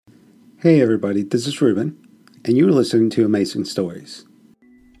Hey everybody, this is Ruben, and you're listening to Amazing Stories.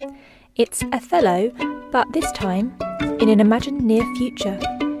 It's Othello, but this time in an imagined near future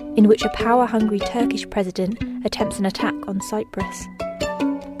in which a power-hungry Turkish president attempts an attack on Cyprus.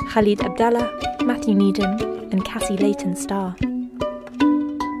 Khalid Abdallah, Matthew Needham and Cassie Layton star.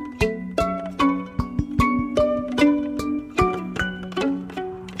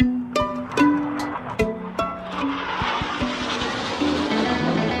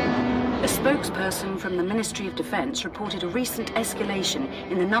 Spokesperson from the Ministry of Defence reported a recent escalation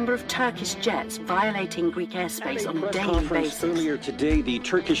in the number of Turkish jets violating Greek airspace on a daily basis. Earlier today, the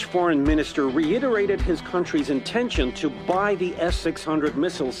Turkish foreign minister reiterated his country's intention to buy the S-600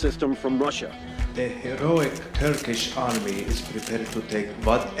 missile system from Russia. The heroic Turkish army is prepared to take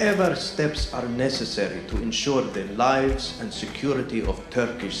whatever steps are necessary to ensure the lives and security of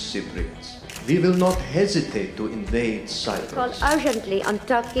Turkish Cypriots. We will not hesitate to invade Cyprus. Call urgently on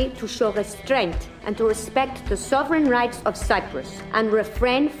Turkey to show restraint and to respect the sovereign rights of Cyprus and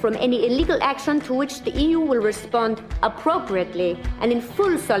refrain from any illegal action to which the EU will respond appropriately and in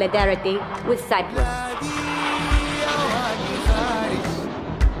full solidarity with Cyprus.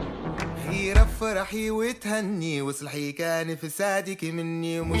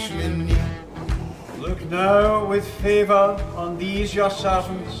 Look now with favour on these your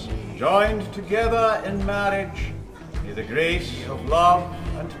servants, joined together in marriage. May the grace of love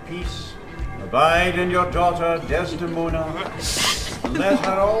and peace abide in your daughter Desdemona. Let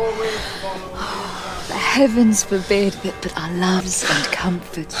her always follow. The heavens forbid that but our loves and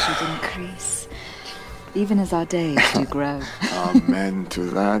comforts should increase, even as our days do grow. Amen to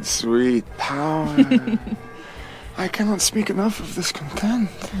that sweet power. I cannot speak enough of this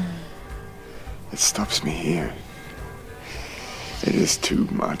content. It stops me here. It is too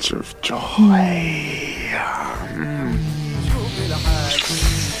much of joy.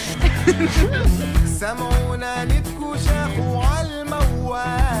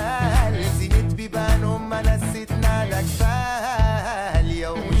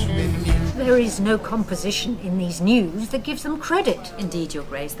 There is no composition in these news that gives them credit. Indeed, Your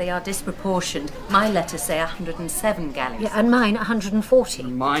Grace, they are disproportioned. My letters say 107 galleys. Yeah, and mine 140.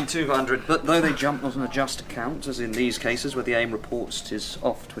 Mine 200, but though they jump not on a just account, as in these cases where the aim reports 'tis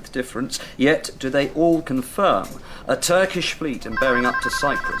oft with difference, yet do they all confirm a Turkish fleet and bearing up to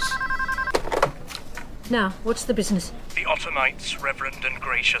Cyprus. Now, what's the business? The Ottomites, reverend and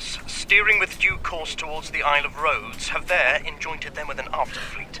gracious, steering with due course towards the Isle of Rhodes, have there enjointed them with an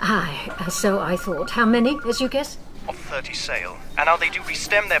after-fleet. Aye, so I thought. How many, as you guess? Of 30 sail. And now they do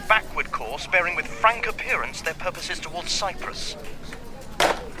restem their backward course, bearing with frank appearance their purposes towards Cyprus.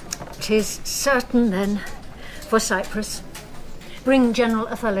 'Tis certain, then, for Cyprus. Bring General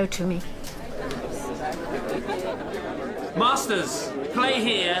Othello to me. Masters, play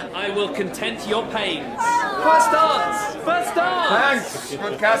here, I will content your pains. First dance! First dance! Thanks,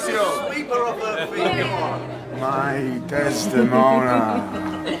 good Cassio. Sweeper of the field. My Desdemona.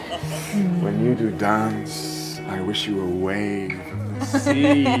 When you do dance, I wish you a wave from the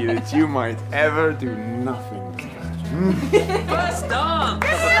sea that you might ever do nothing but. First dance!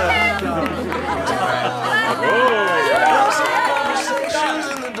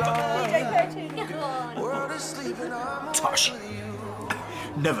 Tush.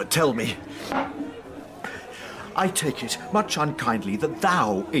 Never tell me. I take it much unkindly that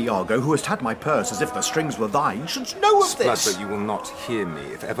thou, Iago, who hast had my purse as if the strings were thine, shouldst know of this. But you will not hear me.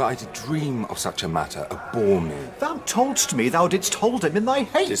 If ever I did dream of such a matter, abhor me. Thou toldst me thou didst hold him in thy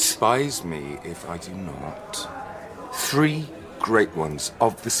hate. Despise me if I do not. 3 great ones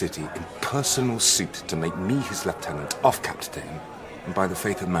of the city in personal suit to make me his lieutenant, off-capped to him. And by the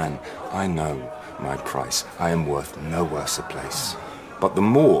faith of man, I know my price. I am worth no worse a place. But the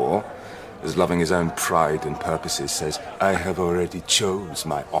more, as loving his own pride and purposes, says, I have already chose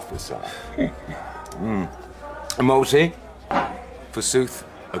my officer. A multi, forsooth,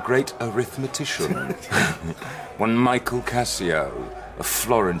 a great arithmetician. One Michael Cassio, a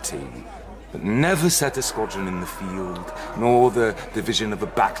Florentine, but never set a squadron in the field, nor the division of a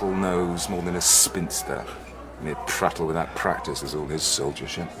battle knows more than a spinster. Mere prattle without practice is all his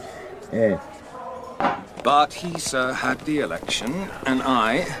soldiership. But he, sir, had the election, and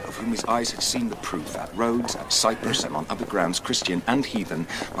I, of whom his eyes had seen the proof at Rhodes, at Cyprus, and on other grounds, Christian and heathen,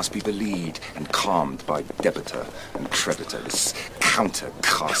 must be belied and calmed by debitor and creditor, this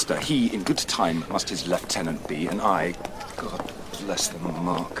countercaster. He, in good time, must his lieutenant be, and I, God bless the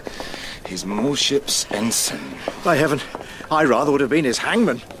mark, his morship's ensign. By heaven, I rather would have been his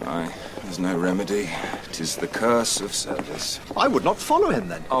hangman. Aye, there's no remedy. 'Tis the curse of service. I would not follow him,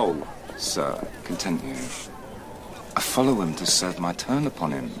 then. Oh, sir, content you. I follow him to serve my turn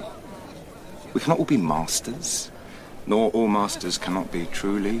upon him. We cannot all be masters, nor all masters cannot be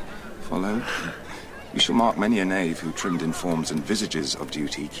truly followed. You shall mark many a knave who, trimmed in forms and visages of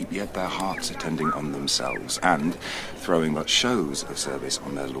duty, keep yet their hearts attending on themselves, and, throwing but shows of service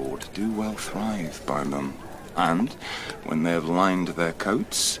on their lord, do well thrive by them. And, when they have lined their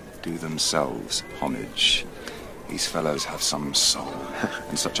coats, do themselves homage. These fellows have some soul,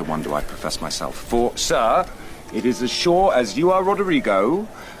 and such a one do I profess myself. For, sir, it is as sure as you are Roderigo,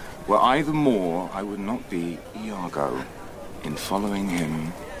 were I the Moor, I would not be Iago. In following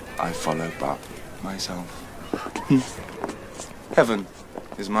him, I follow but myself. Heaven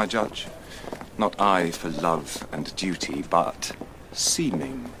is my judge. Not I for love and duty, but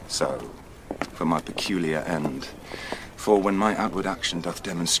seeming so, for my peculiar end. For when my outward action doth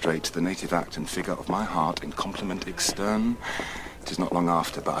demonstrate the native act and figure of my heart in complement extern, 'tis not long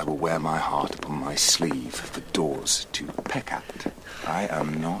after but I will wear my heart upon my sleeve for doors to peck at. I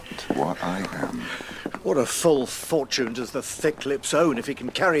am not what I am. What a full fortune does the thick lips own if he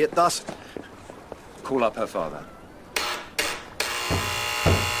can carry it thus. Call up her father.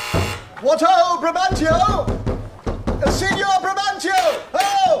 What ho, Brabantio! Signor Brabantio!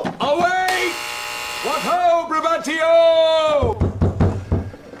 Ho! Awake! What ho, Brabantio!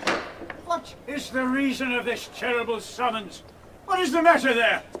 What is the reason of this terrible summons? What is the matter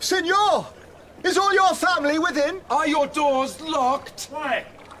there? Signor! Is all your family within? Are your doors locked? Why?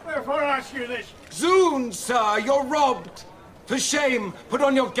 Wherefore ask you this? Zoon, sir, you're robbed. For shame, put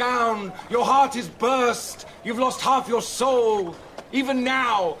on your gown. Your heart is burst. You've lost half your soul. Even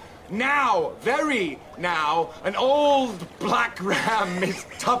now, very now, an old black ram is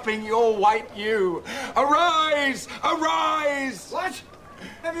tupping your white ewe. Arise! Arise! What?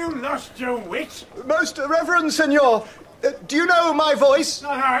 Have you lost your wit? Most reverend Signor, do you know my voice?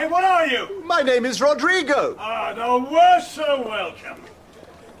 Not I. What are you? My name is Roderigo. Ah, thou wert so welcome.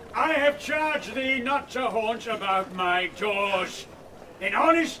 I have charged thee not to haunt about my doors. In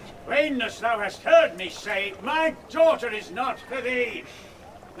honest plainness thou hast heard me say, my daughter is not for thee.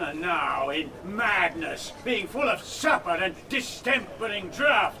 And now, in madness, being full of supper and distempering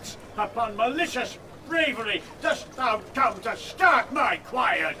draughts, upon malicious bravery, dost thou come to start my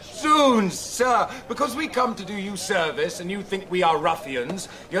quiet? Soon, sir, because we come to do you service and you think we are ruffians,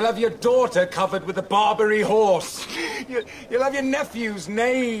 you'll have your daughter covered with a Barbary horse. You'll have your nephews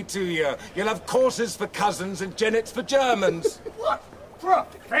neigh to you. You'll have courses for cousins and jennets for Germans. What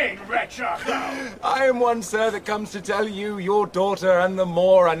profane wretch art thou? I am one, sir, that comes to tell you your daughter and the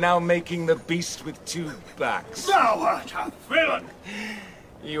Moor are now making the beast with two backs. Thou art a villain!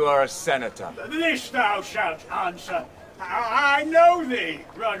 You are a senator. This thou shalt answer. I know thee,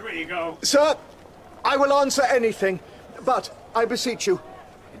 Roderigo. Sir, I will answer anything, but I beseech you,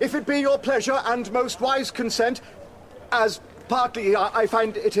 if it be your pleasure and most wise consent, as partly I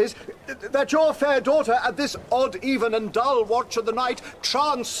find it is, that your fair daughter at this odd, even, and dull watch of the night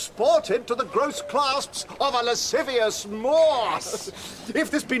transported to the gross clasps of a lascivious Moor. Yes. If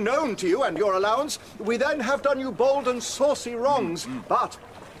this be known to you and your allowance, we then have done you bold and saucy wrongs. But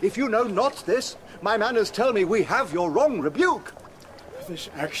if you know not this, my manners tell me we have your wrong rebuke. This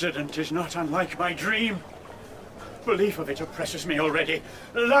accident is not unlike my dream. Belief of it oppresses me already.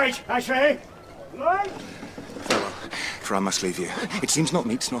 Light, I say! Light! Farewell, for I must leave you. It seems not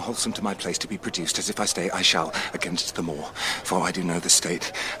meet nor wholesome to my place to be produced, as if I stay I shall, against the Moor. For I do know the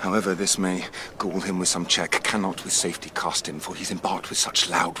state. However this may gall him with some check, cannot with safety cast him, for he's embarked with such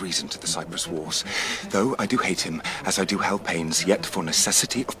loud reason to the Cyprus wars. Though I do hate him, as I do hell pains, yet for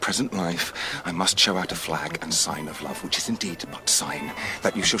necessity of present life, I must show out a flag and sign of love, which is indeed but sign,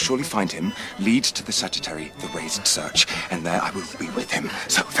 that you shall surely find him, lead to the Sagittary, the raised search, and there I will be with him.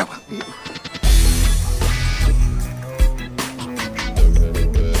 So farewell.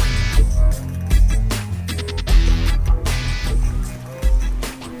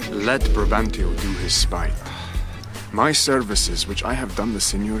 Let Brabantio do his spite. My services, which I have done the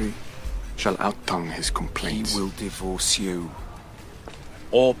Signory, shall outtongue his complaints. He will divorce you,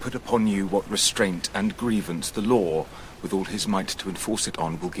 or put upon you what restraint and grievance the law, with all his might to enforce it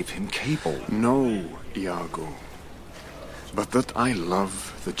on, will give him cable. No, Iago, but that I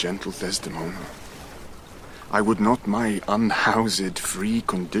love the gentle Desdemona. I would not my unhoused free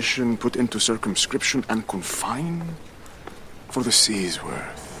condition put into circumscription and confine for the sea's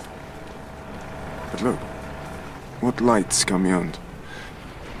worth. But look, what lights come yond?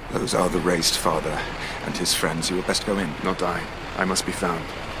 Those are the raised father and his friends. You had best go in. Not I. I must be found.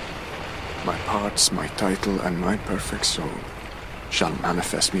 My parts, my title, and my perfect soul shall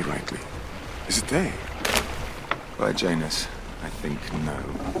manifest me rightly. Is it they? By Janus, I think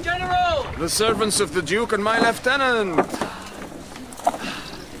no. General! The servants of the Duke and my lieutenant!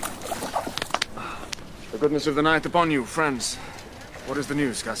 goodness of the night upon you, friends. What is the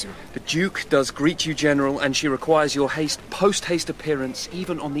news, Cassio? The Duke does greet you, General, and she requires your post-haste appearance,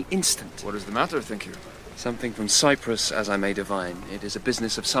 even on the instant. What is the matter, think you? Something from Cyprus, as I may divine. It is a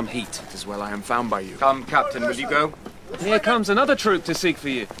business of some heat. It is well I am found by you. Come, Captain, will you go? Here comes another troop to seek for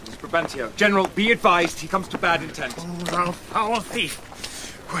you. It's Brabantio. General, be advised, he comes to bad intent. Oh, thou foul thief!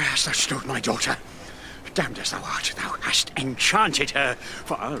 Where hast thou stowed my daughter? Damned as thou art, thou hast enchanted her,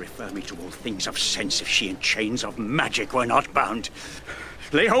 for I'll refer me to all things of sense if she in chains of magic were not bound.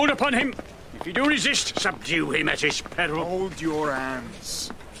 Lay hold upon him. If you do resist, subdue him at his peril. Hold your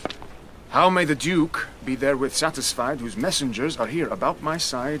hands. How may the Duke be therewith satisfied whose messengers are here about my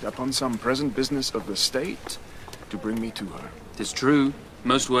side upon some present business of the state to bring me to her? 'Tis true,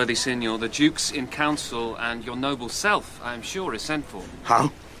 most worthy Signor, the Duke's in council, and your noble self, I am sure, is sent for.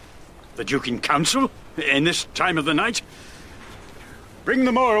 How? The Duke in council? In this time of the night? Bring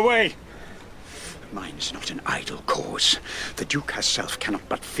the Moor away. Mine's not an idle cause. The Duke herself cannot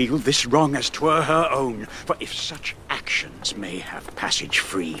but feel this wrong as 'twere her own. For if such actions may have passage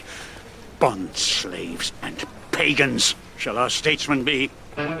free, bond slaves and pagans shall our statesmen be.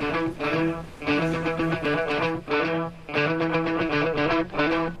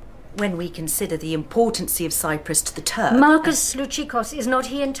 When we consider the importance of Cyprus to the Turk... Marcus Luchikos, is not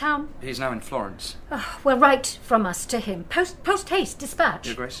he in town? He's now in Florence. Oh, well, write from us to him. Post-haste dispatch.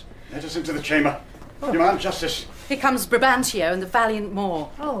 Your Grace. Let us into the chamber. Demand justice. Here comes Brabantio and the valiant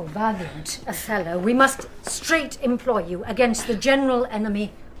Moor. Oh, valiant Othello, we must straight employ you against the general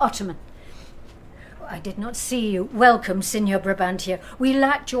enemy, Ottoman. I did not see you. Welcome, Signor Brabantio. We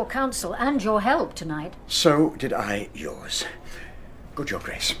lacked your counsel and your help tonight. So did I yours. Good your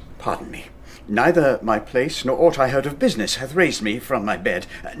grace, pardon me. Neither my place nor aught I heard of business hath raised me from my bed,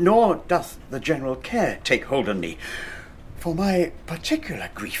 nor doth the general care take hold on me. For my particular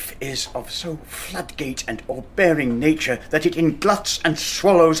grief is of so floodgate and o'erbearing nature that it ingluts and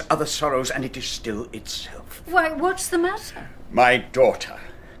swallows other sorrows, and it is still itself. Why, what's the matter? My daughter.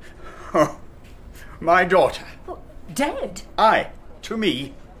 Oh, my daughter. Dead? Aye, to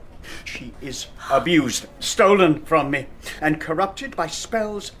me. She is abused, stolen from me, and corrupted by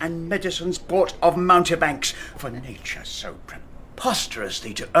spells and medicines bought of mountebanks, for nature so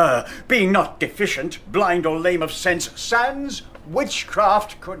preposterously to err, being not deficient, blind or lame of sense, sans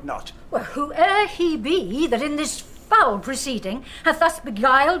witchcraft could not. Well, whoe'er he be that in this foul proceeding hath thus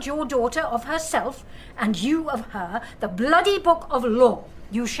beguiled your daughter of herself, and you of her, the bloody book of law,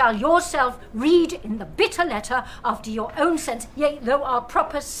 you shall yourself read in the bitter letter after your own sense, yea, though our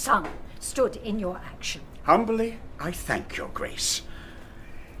proper son stood in your action. Humbly I thank your grace.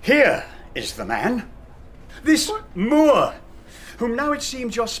 Here is the man, this Moor, whom now it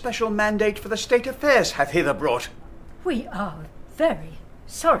seems your special mandate for the state affairs hath hither brought. We are very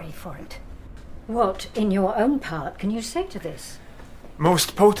sorry for it. What, in your own part, can you say to this?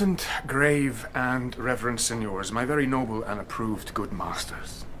 Most potent, grave, and reverend signors, my very noble and approved good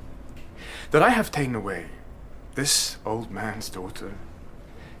masters, that I have ta'en away this old man's daughter,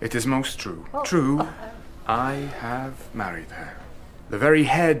 it is most true. True, I have married her. The very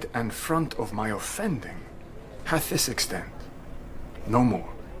head and front of my offending hath this extent, no more.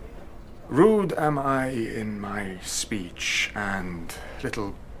 Rude am I in my speech, and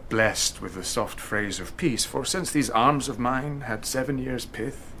little blessed with the soft phrase of peace, for since these arms of mine had 7 years'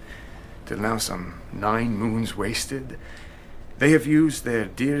 pith, till now some 9 moons wasted, they have used their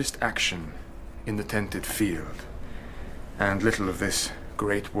dearest action in the tented field, and little of this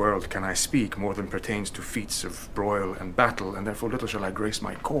great world can I speak, more than pertains to feats of broil and battle, and therefore little shall I grace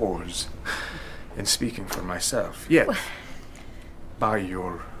my cause in speaking for myself. Yet, by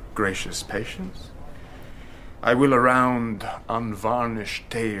your gracious patience, I will a round, unvarnished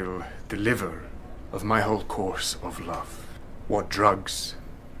tale deliver of my whole course of love. What drugs,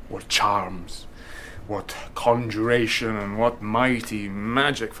 what charms, what conjuration, and what mighty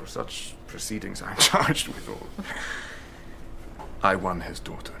magic for such proceedings I'm charged withal. I won his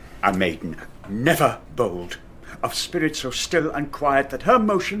daughter. A maiden, never bold, of spirit so still and quiet that her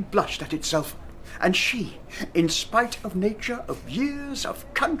motion blushed at itself, and she, in spite of nature, of years,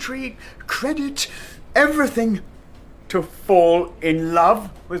 of country, credit, everything, to fall in love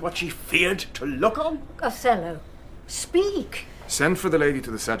with what she feared to look on? Othello, speak. Send for the lady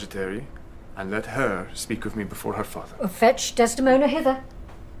to the Sagittary, and let her speak of me before her father. Fetch Desdemona hither.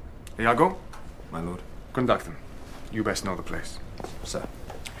 Iago, my lord. Conduct them. You best know the place. Sir.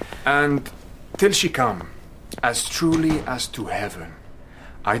 And till she come, as truly as to heaven,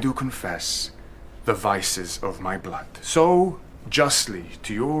 I do confess the vices of my blood. So justly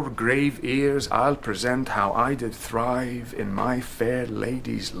to your grave ears I'll present how I did thrive in my fair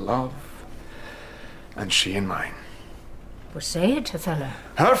lady's love, and she in mine. Well, say it, Othello.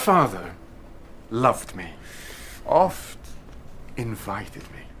 Her father loved me, oft invited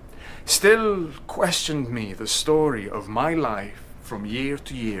me, still questioned me the story of my life from year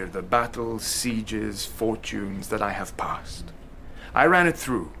to year, the battles, sieges, fortunes that I have passed. I ran it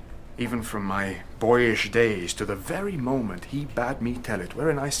through, even from my boyish days to the very moment he bade me tell it,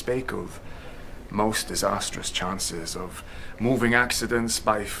 wherein I spake of most disastrous chances, of moving accidents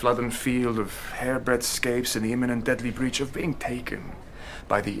by flood and field, of hairbreadth scapes in the imminent deadly breach, of being taken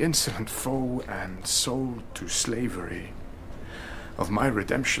by the insolent foe and sold to slavery, of my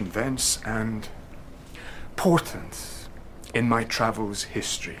redemption thence, and portents in my travels'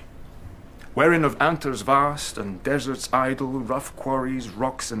 history, wherein of antlers vast and deserts idle, rough quarries,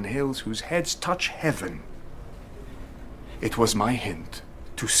 rocks and hills whose heads touch heaven. It was my hint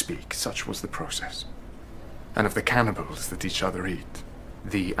to speak, such was the process. And of the cannibals that each other eat,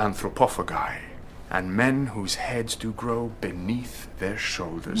 the anthropophagi, and men whose heads do grow beneath their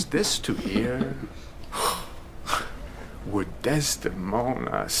shoulders. This to hear would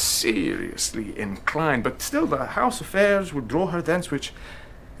Desdemona seriously incline, but still the house affairs would draw her thence, which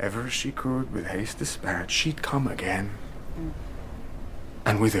ever she could with haste dispatch, she'd come again,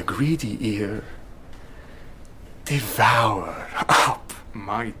 and with a greedy ear devour up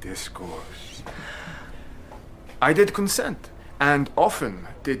my discourse. I did consent, and often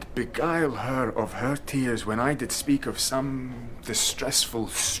did beguile her of her tears when I did speak of some distressful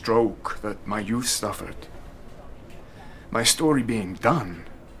stroke that my youth suffered. My story being done,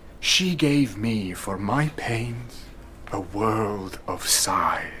 she gave me for my pains a world of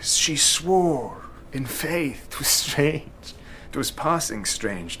sighs. She swore, in faith, 'twas strange, 'twas passing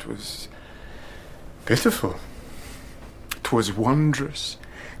strange, 'twas pitiful, 'twas wondrous,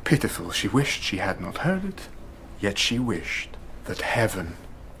 pitiful. She wished she had not heard it, yet she wished that heaven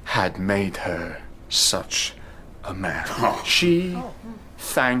had made her such a man. She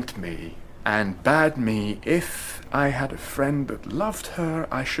thanked me and bade me, if I had a friend that loved her,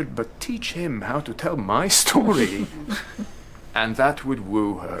 I should but teach him how to tell my story, and that would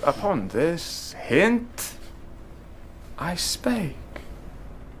woo her. Upon this hint I spake.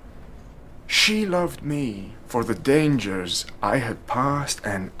 She loved me for the dangers I had passed,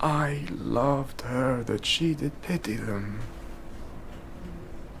 and I loved her that she did pity them.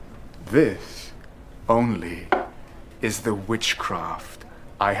 This only is the witchcraft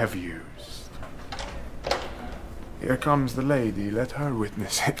I have used. Here comes the lady, let her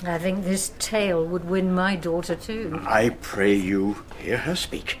witness it. I think this tale would win my daughter too. I pray you hear her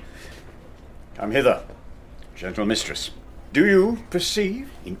speak. Come hither, gentle mistress. Do you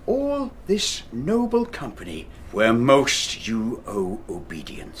perceive in all this noble company where most you owe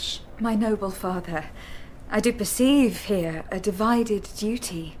obedience? My noble father, I do perceive here a divided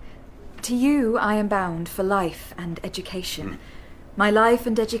duty. To you I am bound for life and education. My life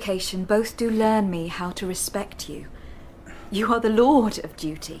and education both do learn me how to respect you. You are the lord of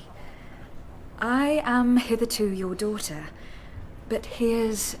duty. I am hitherto your daughter, but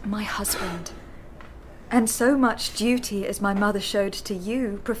here's my husband. And so much duty as my mother showed to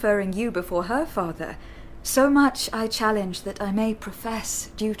you, preferring you before her father, so much I challenge that I may profess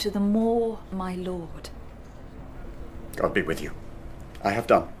due to the more my lord. God be with you. I have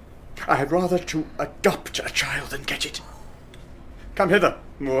done. I had rather to adopt a child than get it. Come hither,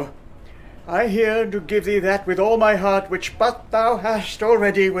 Moor. I here do give thee that with all my heart, which but thou hast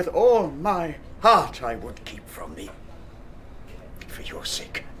already with all my heart I would keep from thee. For your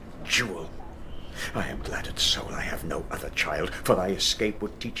sake, jewel, I am glad at soul I have no other child, for thy escape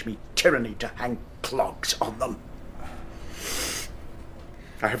would teach me tyranny to hang clogs on them.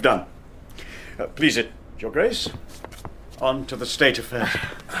 I have done. Please it, your grace. On to the state affairs.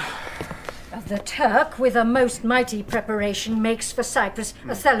 The Turk, with a most mighty preparation, makes for Cyprus.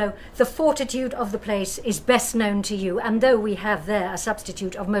 Othello, the fortitude of the place is best known to you, and though we have there a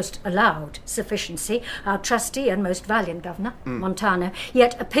substitute of most allowed sufficiency, our trusty and most valiant governor, Montano,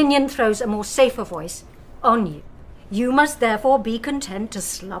 yet opinion throws a more safer voice on you. You must therefore be content to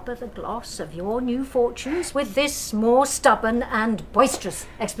slubber the gloss of your new fortunes with this more stubborn and boisterous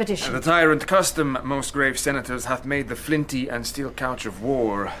expedition. The tyrant custom, most grave senators, hath made the flinty and steel couch of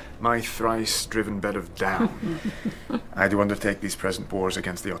war my thrice-driven bed of down. I do undertake these present wars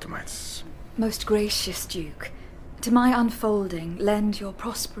against the Ottomites. Most gracious Duke, to my unfolding lend your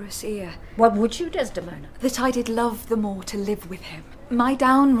prosperous ear. What would you, Desdemona? That I did love the more to live with him. My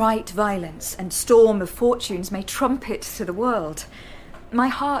downright violence and storm of fortunes may trumpet to the world. My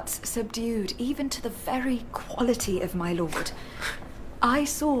heart's subdued even to the very quality of my lord. I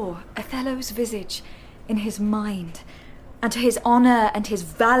saw Othello's visage in his mind, and to his honour and his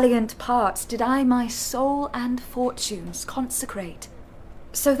valiant parts did I my soul and fortunes consecrate.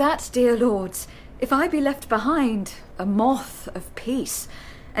 So that, dear lords, if I be left behind, a moth of peace,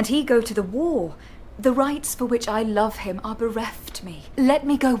 and he go to the war, the rights for which I love him are bereft me. Let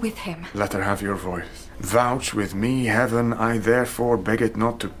me go with him. Let her have your voice. Vouch with me, heaven, I therefore beg it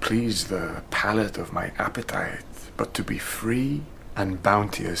not to please the palate of my appetite, but to be free and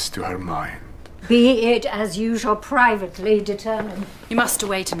bounteous to her mind. Be it as you shall privately determine. You must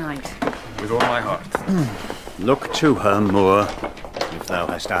away tonight. With all my heart. Look to her, Moor, if thou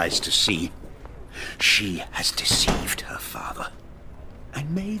hast eyes to see. She has deceived her father,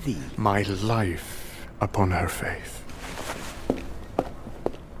 and may thee... My life upon her faith.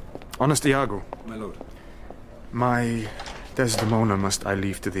 Honest Iago. My lord. My Desdemona must I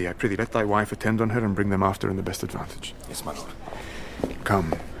leave to thee. I prithee, let thy wife attend on her and bring them after in the best advantage. Yes, my lord.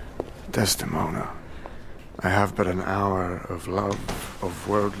 Come, Desdemona. I have but an hour of love, of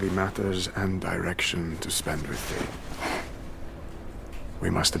worldly matters and direction to spend with thee. We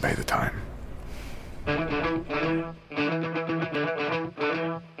must obey the time.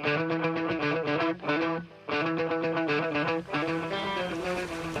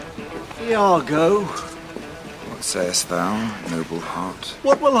 Iago, What sayest thou, noble heart?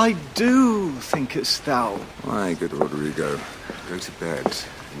 what will I do, thinkest thou? My good Rodrigo, go to bed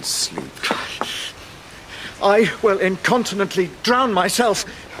and sleep. I will incontinently drown myself.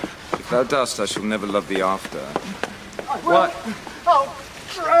 If thou dost, I shall never love thee after. What? I'll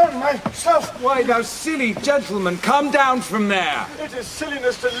drown myself. Why, thou silly gentleman, come down from there! It is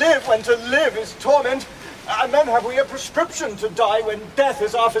silliness to live when to live is torment. And then have we a prescription to die when death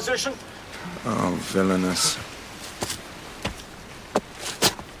is our physician. Oh, villainous.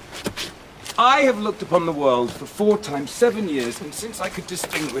 I have looked upon the world for 4 times 7 years, and since I could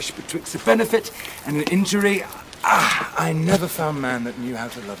distinguish betwixt a benefit and an injury, I never found man that knew how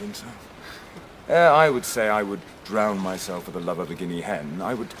to love himself. I would say I would drown myself for the love of a guinea hen.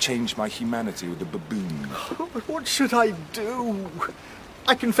 I would change my humanity with a baboon. Oh, but what should I do?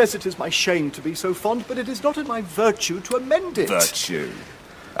 I confess it is my shame to be so fond, but it is not in my virtue to amend it. Virtue?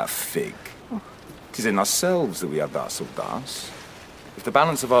 A fig. 'Tis in ourselves that we are thus or thus. If the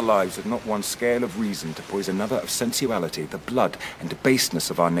balance of our lives had not one scale of reason to poise another of sensuality, the blood and baseness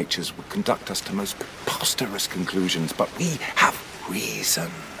of our natures would conduct us to most preposterous conclusions. But we have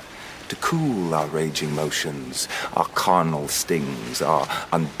reason to cool our raging motions, our carnal stings, our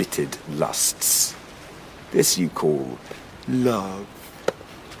unbitted lusts. This you call love.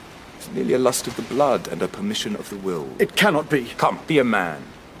 It's merely a lust of the blood and a permission of the will. It cannot be. Come, be a man.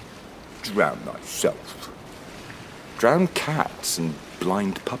 Drown thyself. Drown cats and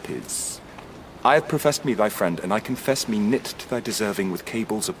blind puppies. I have professed me thy friend, and I confess me knit to thy deserving with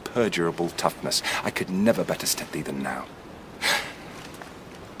cables of perdurable toughness. I could never better step thee than now.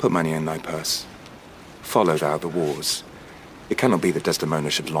 Put money in thy purse. Follow thou the wars. It cannot be that Desdemona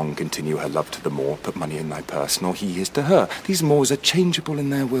should long continue her love to the Moor. Put money in thy purse, nor he his to her. These Moors are changeable in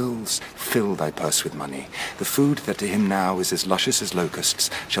their wills. Fill thy purse with money. The food that to him now is as luscious as locusts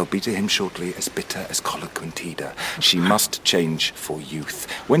shall be to him shortly as bitter as coloquintida. She must change for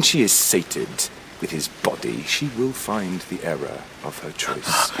youth. When she is sated with his body, she will find the error of her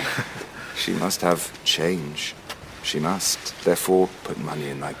choice. She must have change. She must. Therefore, put money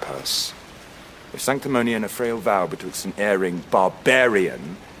in thy purse. If sanctimony and a frail vow betwixt an erring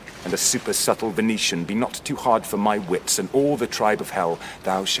barbarian and a super-subtle Venetian be not too hard for my wits and all the tribe of hell,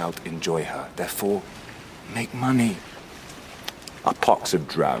 thou shalt enjoy her. Therefore, make money. A pox of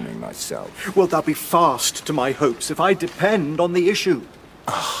drowning thyself. Wilt thou be fast to my hopes if I depend on the issue?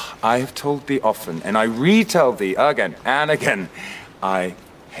 I have told thee often, and I retell thee again and again, I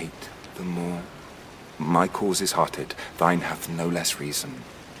hate the Moor. My cause is hearted, thine hath no less reason.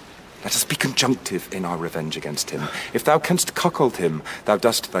 Let us be conjunctive in our revenge against him. If thou canst cuckold him, thou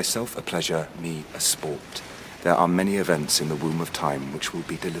dost thyself a pleasure, me a sport. There are many events in the womb of time which will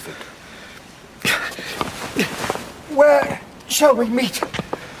be delivered. Where shall we meet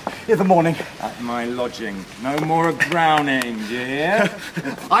in the morning? At my lodging. No more of drowning, do you hear?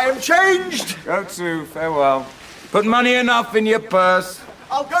 I am changed! Go to, farewell. Put money enough in your purse.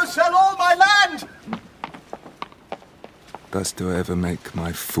 I'll go sell all my land! Thus do I ever make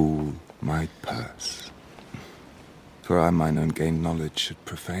my fool my purse. For I mine own gain knowledge should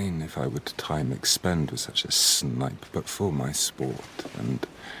profane if I would time expend with such a snipe, but for my sport and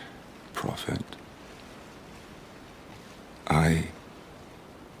profit. I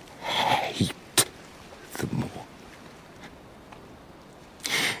hate the Moor.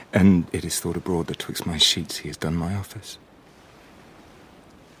 And it is thought abroad that twixt my sheets he has done my office.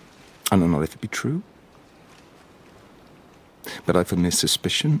 I know not if it be true. but I've a mere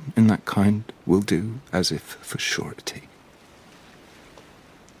suspicion in that kind will do as if for surety.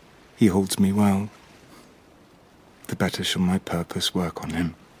 He holds me well. The better shall my purpose work on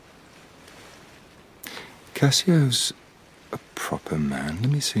him. Cassio's a proper man.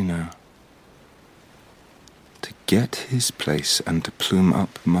 Let me see now. To get his place and to plume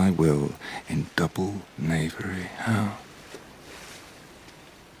up my will in double knavery. How?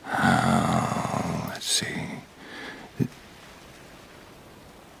 Let's see.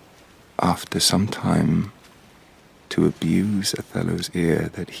 After some time, to abuse Othello's ear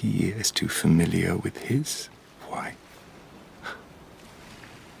that he is too familiar with his wife.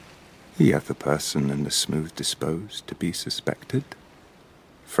 He hath a person and a smooth disposed to be suspected,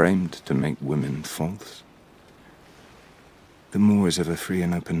 framed to make women false. The Moor is of a free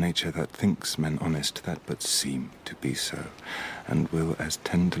and open nature that thinks men honest that but seem to be so, and will as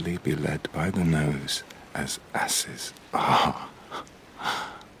tenderly be led by the nose as asses. I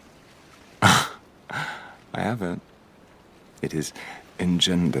haven't. It is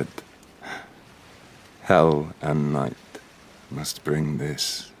engendered. Hell and night must bring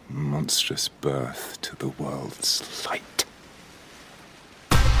this monstrous birth to the world's light.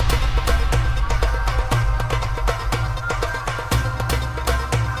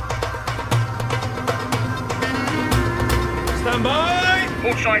 Stand by!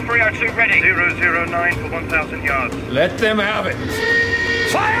 Port side 302 ready. 009 for 1,000 yards. Let them have it.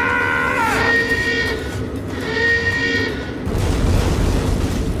 Fire!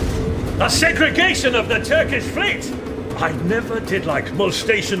 The segregation of the Turkish fleet! I never did like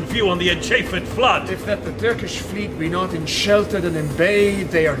molestation view on the enchafed flood. If that the Turkish fleet be not in sheltered and in bay,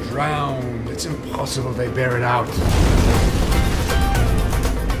 they are drowned. It's impossible they bear it out.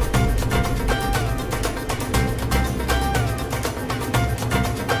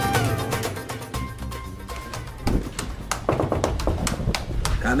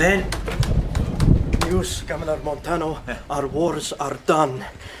 Come in. News, Governor Montano. Our wars are done.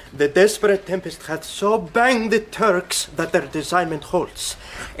 The desperate tempest hath so banged the Turks that their designment holds.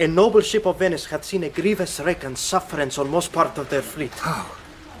 A noble ship of Venice hath seen a grievous wreck and sufferance on most part of their fleet. How?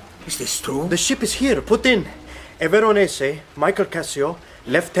 Is this true? The ship is here, put in. A Veronese, Michael Cassio,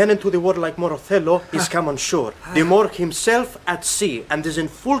 lieutenant to the warlike Moor Othello, is come on shore. The Moor himself at sea, and is in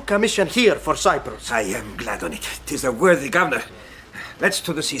full commission here for Cyprus. I am glad on it. 'Tis a worthy governor. Let's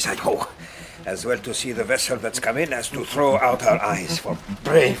to the seaside. Oh, as well to see the vessel that's come in as to throw out our eyes for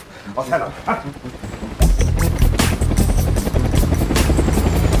brave Othello.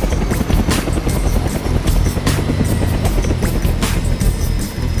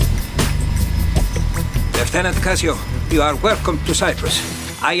 Lieutenant Cassio, you are welcome to Cyprus.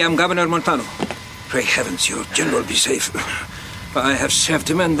 I am Governor Montano. Pray heavens your general be safe. I have served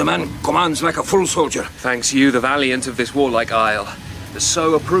him, and the man commands like a full soldier. Thanks you, the valiant of this warlike isle.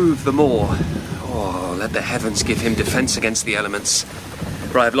 So approve the more. Oh, let the heavens give him defense against the elements.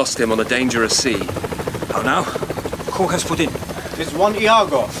 For I have lost him on a dangerous sea. How now? Who has put in? 'Tis one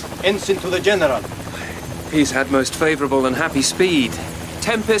Iago, ensign to the general. He's had most favourable and happy speed.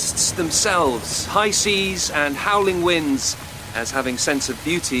 Tempests themselves, high seas and howling winds, as having sense of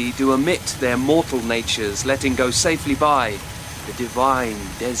beauty, do omit their mortal natures, letting go safely by the divine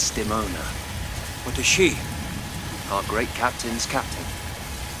Desdemona. What is she? Our great captain's captain,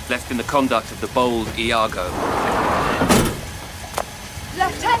 left in the conduct of the bold Iago.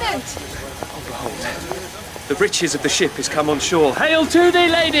 Lieutenant! Oh, behold, the riches of the ship is come on shore. Hail to thee,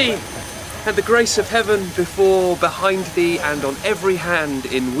 lady! And the grace of heaven before, behind thee, and on every hand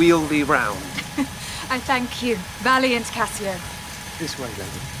in wheel thee round. I thank you, valiant Cassio. This way,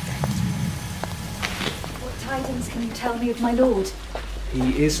 lady. What tidings can you tell me of my lord?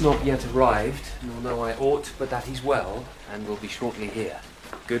 He is not yet arrived, nor know I aught but that he's well, and will be shortly here.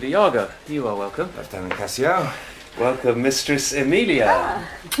 Good Iago, you are welcome. Lieutenant Cassio. Welcome, Mistress Emilia.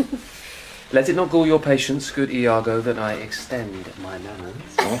 Let it not gall your patience, good Iago, that I extend my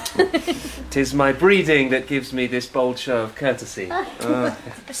manners. 'Tis my breeding that gives me this bold show of courtesy.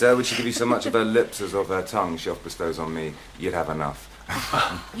 Sir, would she give you so much of her lips as of her tongue she oft bestows on me, you'd have enough.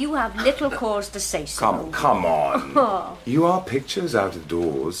 You have little cause to say so. Come on. You are pictures out of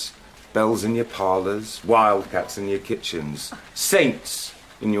doors, bells in your parlours, wildcats in your kitchens, saints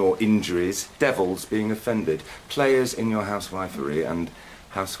in your injuries, devils being offended, players in your housewifery, and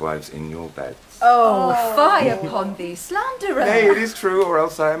housewives in your beds. Oh, fie upon thee, slanderer! Nay, it is true, or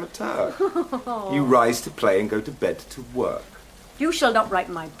else I am a Turk. You rise to play and go to bed to work. You shall not write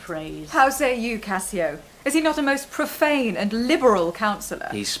my praise. How say you, Cassio? Is he not a most profane and liberal counsellor?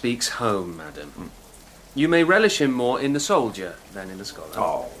 He speaks home, madam. You may relish him more in the soldier than in the scholar.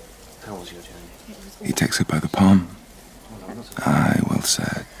 Oh. How was your journey? He takes her by the palm. I will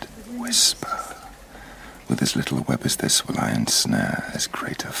said, whisper. With as little a web as this will I ensnare as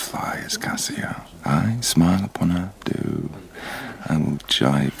great a fly as Cassio. I smile upon her, do. I will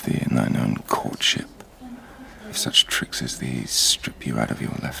jive thee in thine own courtship. If such tricks as these strip you out of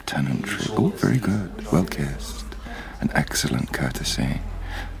your lieutenantry, oh, very good, well kissed, an excellent courtesy.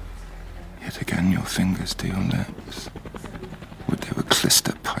 Yet again your fingers to your lips. Would they were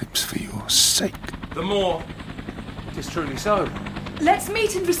clister pipes for your sake. The more, it is truly so. Let's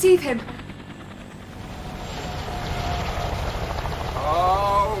meet and receive him.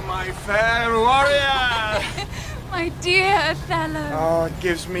 Oh, my fair warrior! My dear Othello. Oh, it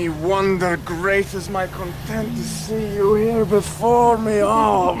gives me wonder great as my content to see you here before me.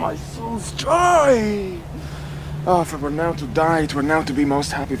 Oh, my soul's joy! Oh, if it were now to die, it were now to be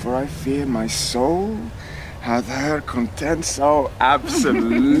most happy, for I fear my soul hath her content so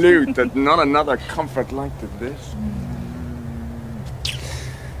absolute that not another comfort like to this.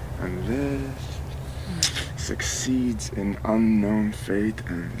 And this succeeds in unknown fate,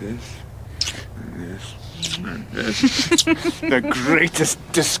 and this, and this. The greatest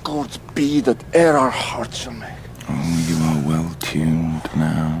discords be that e'er our hearts shall make. Oh, you are well tuned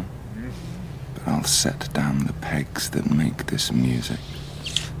now. But I'll set down the pegs that make this music,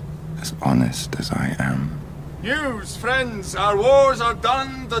 as honest as I am. News, friends, our wars are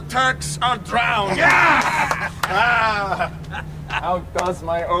done, the Turks are drowned. Yes! How does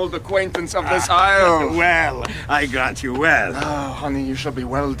my old acquaintance of this isle? Well, I grant you well. Oh, honey, you shall be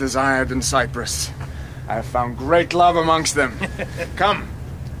well desired in Cyprus. I have found great love amongst them. Come,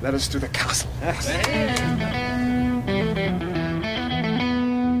 let us to the castle.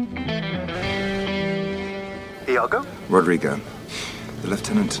 Iago? Rodrigo, the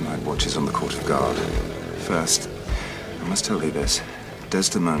lieutenant tonight watches on the court of guard. First, I must tell thee this.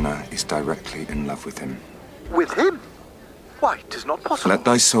 Desdemona is directly in love with him. With him? Why, 'tis not possible. Let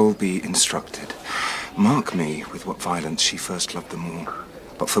thy soul be instructed. Mark me with what violence she first loved them all.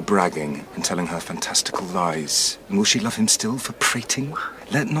 But for bragging and telling her fantastical lies. And will she love him still for prating?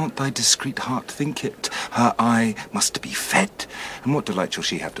 Let not thy discreet heart think it. Her eye must be fed. And what delight shall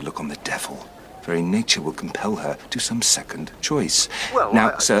she have to look on the devil? Very nature will compel her to some second choice. Well,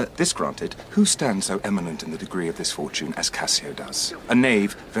 now, sir, this granted, who stands so eminent in the degree of this fortune as Cassio does? A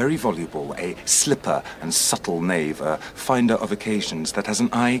knave, very voluble, a slipper and subtle knave, a finder of occasions that as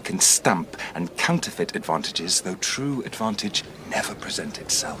an eye can stamp and counterfeit advantages, though true advantage never present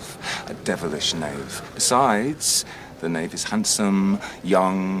itself. A devilish knave. Besides, the knave is handsome,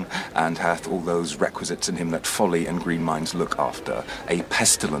 young, and hath all those requisites in him that folly and green minds look after. A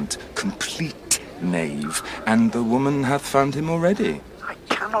pestilent, complete knave, and the woman hath found him already. I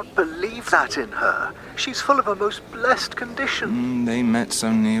cannot believe that in her. She's full of a most blessed condition. They met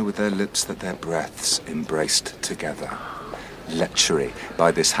so near with their lips that their breaths embraced together. Lechery by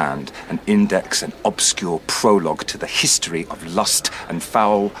this hand, an index and obscure prologue to the history of lust and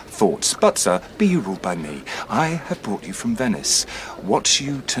foul thoughts. But, sir, be you ruled by me. I have brought you from Venice. Watch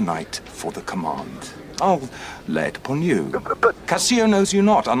you tonight for the command. I'll lay it upon you. But Cassio knows you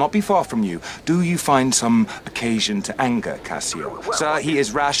not. I'll not be far from you. Do you find some occasion to anger Cassio? Well, sir, he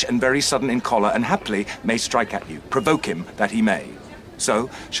is rash and very sudden in choler, and haply may strike at you. Provoke him that he may. So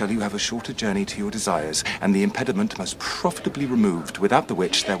shall you have a shorter journey to your desires, and the impediment most profitably removed, without the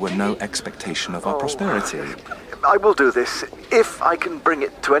which there were no expectation of our prosperity. I will do this, if I can bring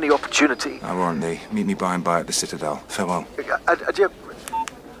it to any opportunity. I warrant thee. Meet me by and by at the Citadel. Farewell. Adieu.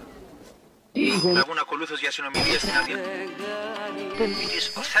 It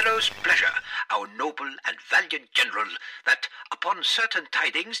is Othello's pleasure, our noble and valiant general, that upon certain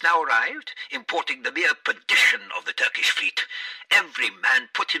tidings now arrived, importing the mere perdition of the Turkish fleet, every man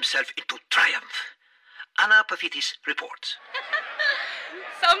put himself into triumph. Anna Paphitis reports.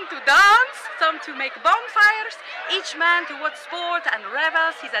 Some to dance, some to make bonfires, each man to what sport and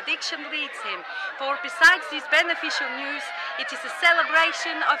revels his addiction leads him. For besides this beneficial news, it is a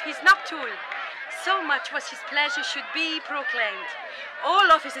celebration of his nuptial. So much was his pleasure should be proclaimed. All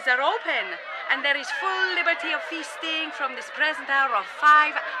offices are open, and there is full liberty of feasting from this present hour of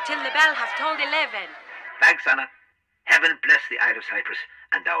 5 till the bell have tolled 11. Thanks, Anna. Heaven bless the Isle of Cyprus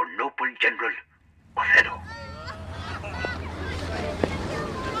and our noble general, Othello.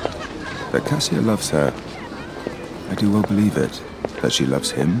 That Cassio loves her, I do well believe it. That she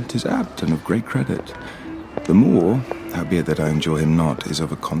loves him, 'tis apt and of great credit. The more, howbeit that I enjoy him not, is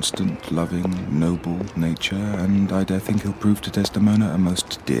of a constant, loving, noble nature, and I dare think he'll prove to Desdemona a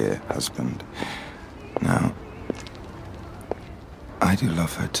most dear husband. Now, I do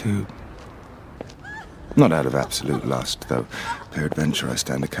love her too. Not out of absolute lust, though peradventure I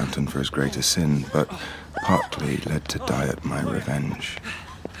stand accountant for as great a sin, but partly led to diet my revenge.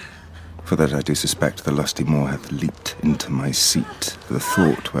 For that I do suspect the lusty Moor hath leaped into my seat, the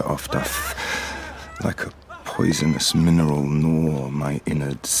thought whereof doth, like a poisonous mineral, gnaw my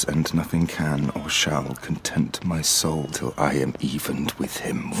innards, and nothing can or shall content my soul till I am evened with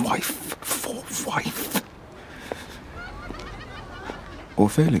him, wife for wife. Or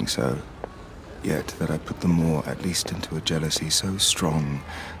failing so, yet that I put the Moor at least into a jealousy so strong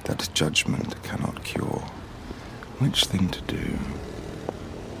that judgment cannot cure. Which thing to do?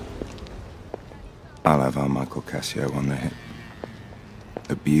 I'll have our Michael Cassio on the hip.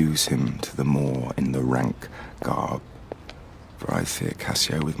 Abuse him to the Moor in the rank garb, for I fear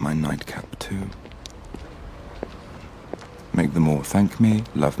Cassio with my nightcap too. Make the Moor thank me,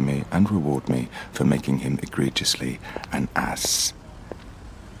 love me, and reward me for making him egregiously an ass,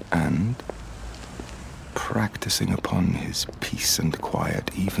 and practicing upon his peace and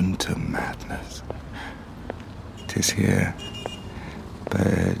quiet even to madness. 'Tis here,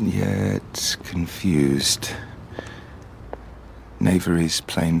 but yet confused. Knavery's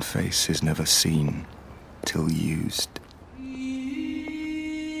plain face is never seen till used.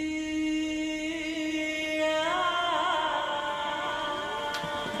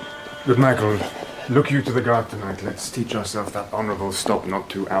 Good Michael, look you to the guard tonight. Let's teach ourselves that honourable stop not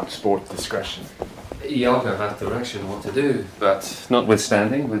to outsport discretion. Iago hath direction what to do, but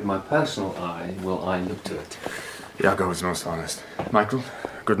notwithstanding, with my personal eye will I look to it. Iago is most honest. Michael,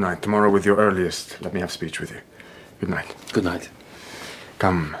 good night. Tomorrow with your earliest, let me have speech with you. Good night. Good night.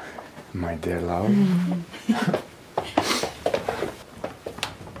 Come, my dear love.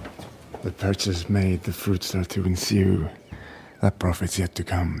 The perch is made, the fruits are to ensue. That profit's yet to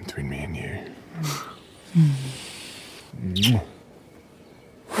come between me and you.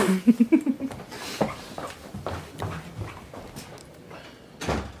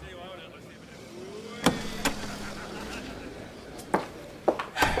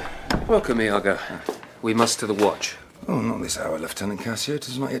 Welcome, Iago. We must to the watch. Oh, not this hour, Lieutenant Cassio.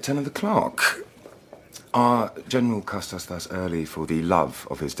 'Tis not yet 10 of the clock. Our general cast us thus early for the love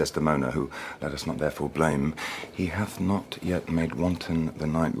of his Desdemona, who, let us not therefore blame, he hath not yet made wanton the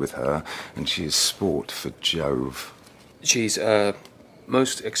night with her, and she is sport for Jove. She's a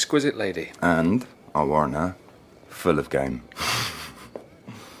most exquisite lady. And, I'll warrant her, full of game.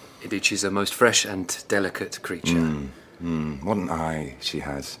 Indeed, she's a most fresh and delicate creature. What an eye she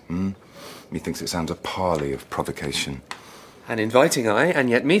has, Methinks it sounds a parley of provocation. An inviting eye, and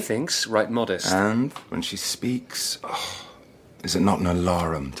yet methinks right modest. And when she speaks, is it not an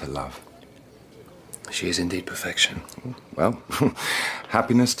alarum to love? She is indeed perfection. Well,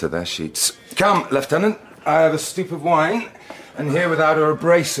 happiness to their sheets. Come, Lieutenant, I have a stoop of wine, and here without her a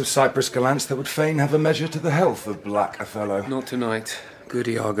brace of Cyprus gallants that would fain have a measure to the health of black Othello. Not tonight, good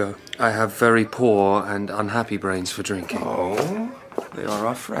Iago. I have very poor and unhappy brains for drinking. Oh, they are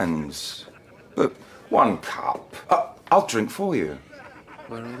our friends. But one cup. I'll drink for you.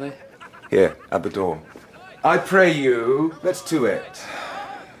 Where are they? Here, at the door. I pray you, let's to it.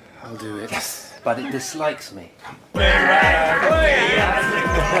 I'll do it. Yes. But it dislikes me. Oh,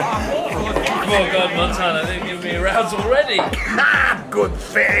 God, Montana, they've given me rounds already. Good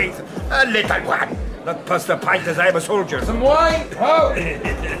faith, a little one. Not plus the pint as I'm a soldier. Some wine? Oh!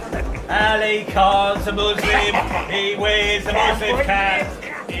 Ali Khan's a Muslim. He wears a Muslim cap.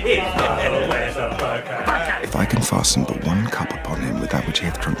 If I can fasten but one cup upon him with that which he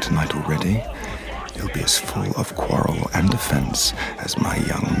hath drunk tonight already, he'll be as full of quarrel and offence as my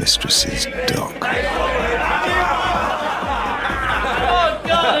young mistress's dog. Oh,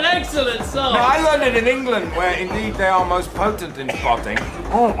 God, an excellent song. No, I learned it in England, where indeed they are most potent in spotting.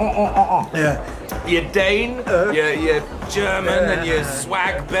 You Dane, you German, and you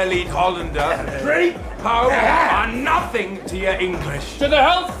swag-bellied Hollander. Drink, Poe, are nothing to your English. To the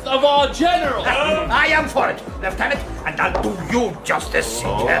health of our general. I am for it, Lieutenant, and I'll do you justice.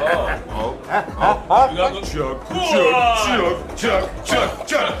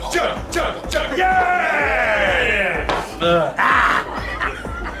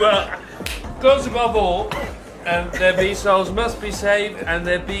 Well, gods above all, and their be souls must be saved, and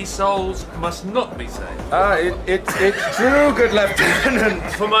their be souls must not be saved. It's true, good Lieutenant.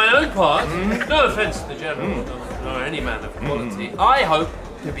 For my own part, no offence to the general, nor any man of quality, I hope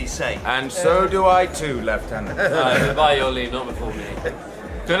to be saved. And so do I too, Lieutenant. By your leave, not before me.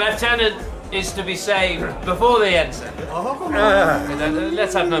 The lieutenant is to be saved before the ensign.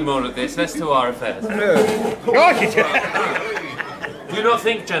 Let's have no more of this. Let's to our affairs. Do not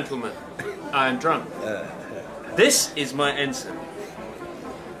think, gentlemen, I am drunk. This is my ensign.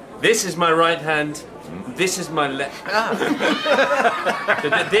 This is my right hand This is my left.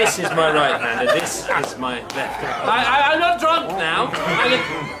 This is my right hand, and this is my left. I'm not drunk now. I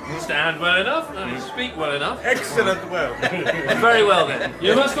can stand well enough, I speak well enough. Excellent well. Very well then.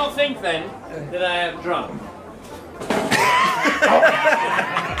 You must not think then that I am drunk.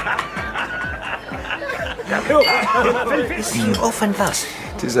 Often thus.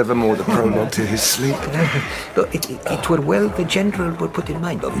 'Tis evermore the prologue to his sleep. Look, it were well the general would put in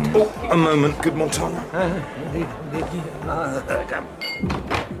mind of it. Oh, a moment, good Montano.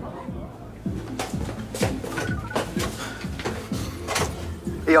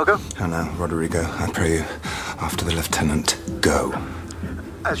 Iago? Oh, now, Roderigo, I pray you, after the lieutenant, go.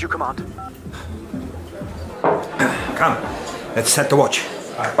 As you command. Come, let's set the watch.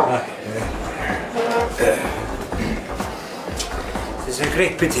 It's a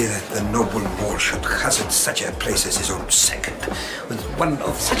great pity that the noble Moor should hazard such a place as his own second, with one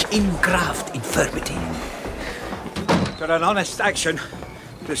of such ingraft infirmity. To an honest action,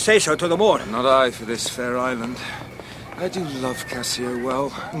 to say so to the Moor. Not I for this fair island. I do love Cassio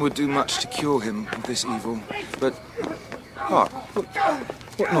well, and would do much to cure him of this evil. But, hark,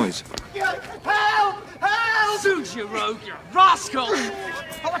 what noise? Help! Help! Zoos, you rogue, you rascal!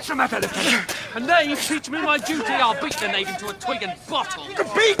 What's the matter, Lieutenant? A knave teach me my duty, I'll beat the knave into a twig and bottle. You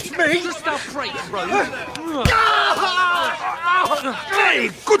beat me? Just thou pray, rogue.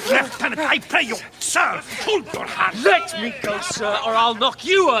 Hey, good Lieutenant, I pray you, sir, hold your hand. Let me go, sir, or I'll knock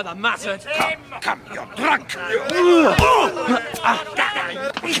you o'er the mattered. Come, you're drunk.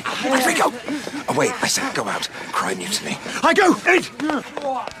 Rodrigo, Away, I said, go out. Cry mutiny. I go!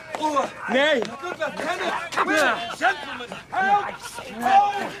 Nay. Good Lieutenant! Come here! Gentlemen! Help!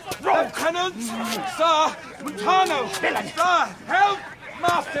 Lieutenant! Sir! Montano! Sir! Help!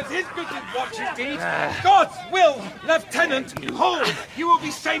 Masters, his business watch his deed. God's will! Lieutenant! Hold! You will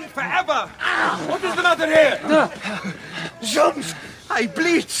be shamed forever! What is the matter here? Zounds! I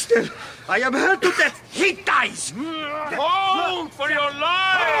bleed still. I am hurt to death. He dies. Hold for your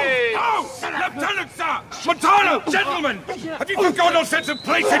lives! Oh! Lieutenant, sir! Montano! Gentlemen! Have you forgotten no sense of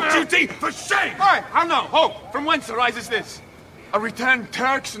place and duty? For shame! Why, how now? Ho! From whence arises this? A returned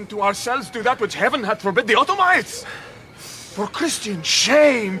Turks, and to ourselves do that which heaven hath forbid the Ottomites? For Christian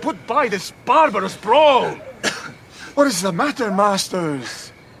shame, put by this barbarous brawl. What is the matter,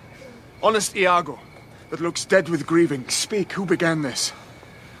 masters? Honest Iago, that looks dead with grieving, speak, who began this?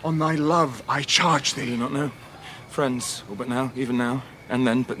 On thy love I charge thee. I do not know. Friends, all but now, even now, and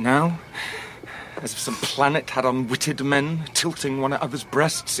then, but now. As if some planet had unwitted men, tilting one another's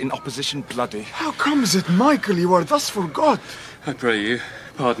breasts in opposition bloody. How comes it, Michael, you are thus forgot? I pray you,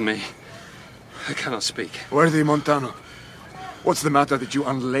 pardon me. I cannot speak. Worthy Montano, what's the matter that you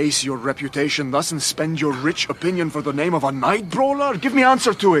unlace your reputation thus and spend your rich opinion for the name of a night brawler? Give me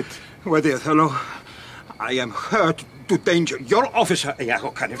answer to it. Worthy Othello, I am hurt to danger. Your officer,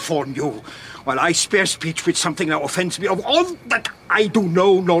 Iago, can inform you, while I spare speech with something that offends me of all that I do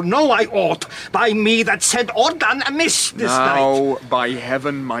know, nor know I ought, by me that said or done amiss this night. Now, by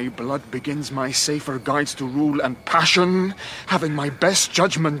heaven, my blood begins my safer guides to rule and passion, having my best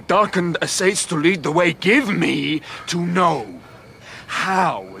judgment darkened essays to lead the way. Give me to know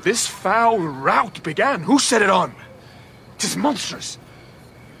how this foul rout began. Who set it on? 'Tis monstrous.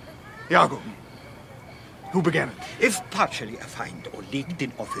 Iago, who began it? If partially affined or leagued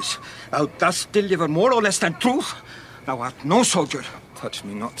in office, thou dost deliver more or less than truth, thou art no soldier. Touch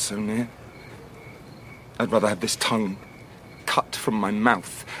me not so near. I'd rather have this tongue cut from my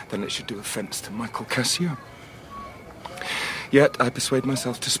mouth than it should do offence to Michael Cassio. Yet I persuade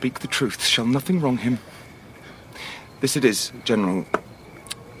myself to speak the truth. Shall nothing wrong him? This it is, General.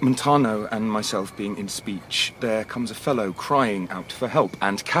 Montano and myself being in speech, there comes a fellow crying out for help,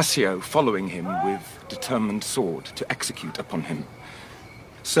 and Cassio following him with determined sword to execute upon him.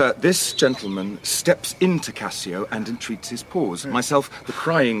 Sir, this gentleman steps into Cassio and entreats his pause. Myself, the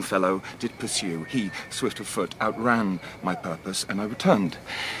crying fellow, did pursue. He, swift of foot, outran my purpose, and I returned.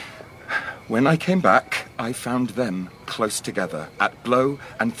 When I came back, I found them close together, at blow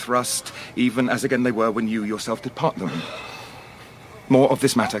and thrust, even as again they were when you yourself did part them. More of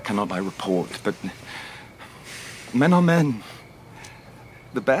this matter cannot I report, but men are men.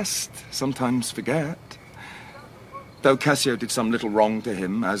 The best sometimes forget. Though Cassio did some little wrong to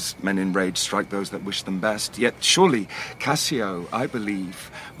him, as men in rage strike those that wish them best, yet surely Cassio, I believe,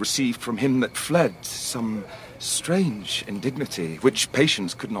 received from him that fled some strange indignity, which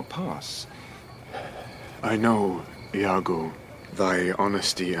patience could not pass. I know, Iago, thy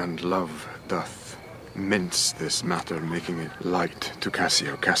honesty and love doth mince this matter, making it light to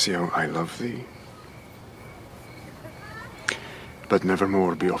Cassio. Cassio, I love thee, but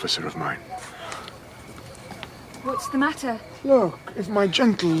nevermore be officer of mine. What's the matter? Look, if my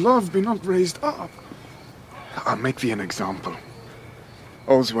gentle love be not raised up, I'll make thee an example.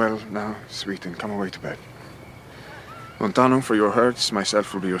 All's well now, sweet, and come away to bed. Montano, for your hurts,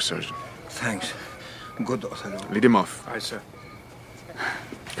 myself will be your surgeon. Thanks. Good, Othello. Lead him off. Aye, sir.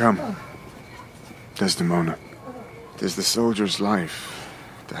 Come, Desdemona. 'Tis the soldier's life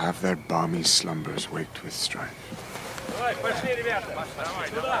to have their balmy slumbers waked with strife.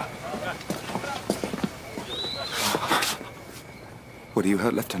 What are you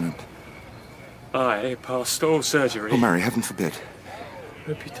hurt, Lieutenant? I passed all surgery. Oh, Mary, heaven forbid.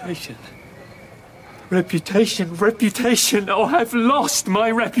 Reputation. Reputation. Oh, I've lost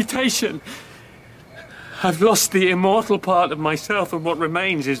my reputation. I've lost the immortal part of myself, and what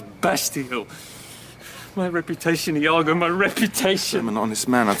remains is bestial. My reputation, Iago, my reputation. I'm an honest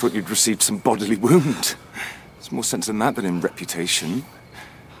man. I thought you'd received some bodily wound. There's more sense in that than in reputation.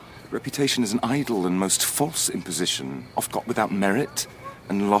 Reputation is an idle and most false imposition, oft got without merit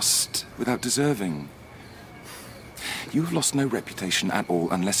and lost without deserving. You've lost no reputation at all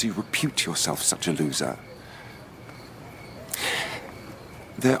unless you repute yourself such a loser.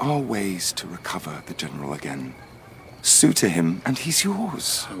 There are ways to recover the General again. Sue to him, and he's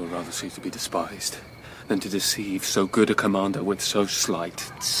yours. I would rather seek to be despised than to deceive so good a commander with so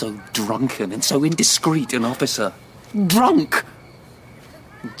slight, so drunken, and so indiscreet an officer. Drunk!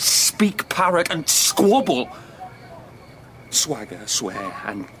 Speak parrot and squabble. Swagger, swear,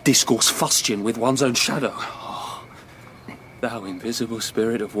 and discourse fustian with one's own shadow. Oh, thou invisible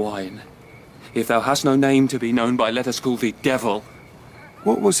spirit of wine, if thou hast no name to be known by, let us call thee devil.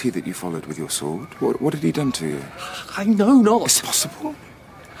 What was he that you followed with your sword? What had he done to you? I know not. Is it possible?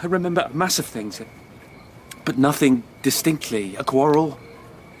 I remember a mass of things, but nothing distinctly. A quarrel,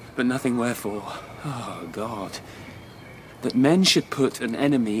 but nothing wherefore. Oh, God. That men should put an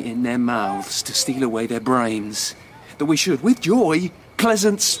enemy in their mouths to steal away their brains. That we should, with joy,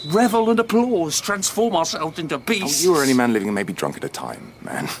 pleasance, revel, and applause, transform ourselves into beasts. Oh, you or any man living and maybe drunk at a time,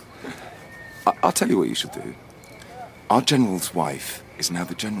 man. I'll tell you what you should do. Our general's wife is now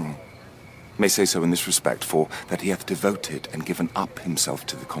the general. May say so in this respect, for that he hath devoted and given up himself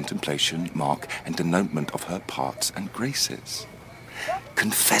to the contemplation, mark, and denouement of her parts and graces.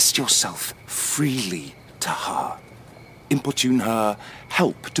 Confess yourself freely to her. Importune her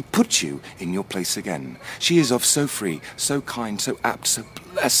help to put you in your place again. She is of so free, so kind, so apt, so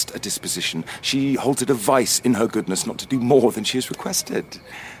blessed a disposition. She holds it a vice in her goodness not to do more than she has requested.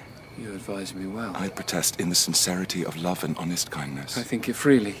 You advise me well. I protest in the sincerity of love and honest kindness. I think it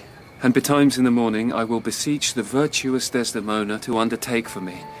freely. And betimes in the morning I will beseech the virtuous Desdemona to undertake for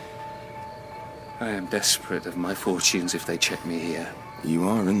me. I am desperate of my fortunes if they check me here. You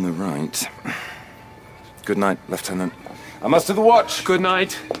are in the right. Good night, Lieutenant. I must to the watch. Good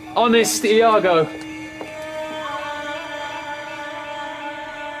night. Honest Iago.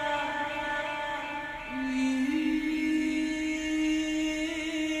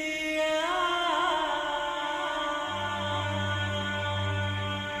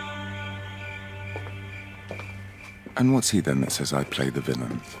 And what's he then that says I play the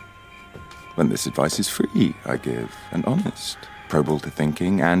villain? When this advice is free, I give, and honest, probable to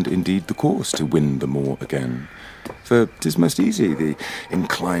thinking, and indeed the course to win the more again. For 'tis most easy the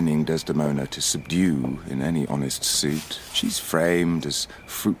inclining Desdemona to subdue in any honest suit. She's framed as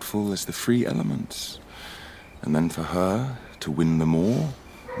fruitful as the free elements. And then for her to win the more,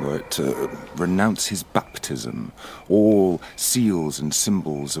 were it to renounce his baptism, all seals and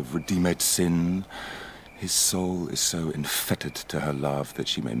symbols of redeemed sin. His soul is so enfettered to her love that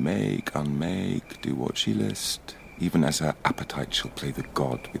she may make, unmake, do what she list, even as her appetite shall play the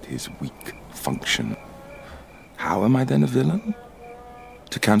god with his weak function. How am I then a villain?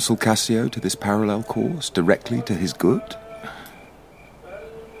 To counsel Cassio to this parallel course, directly to his good?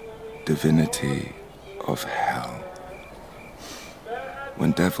 Divinity of hell.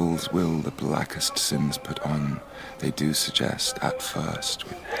 When devils will the blackest sins put on, they do suggest at first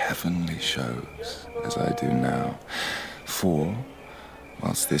with heavenly shows, as I do now. For,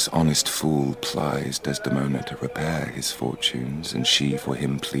 whilst this honest fool plies Desdemona to repair his fortunes, and she for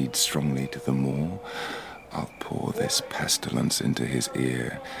him pleads strongly to the more, I'll pour this pestilence into his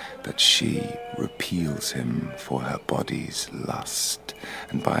ear, that she repeals him for her body's lust,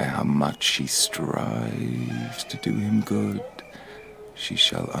 and by how much she strives to do him good, she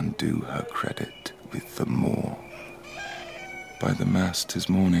shall undo her credit with the more. By the mass 'tis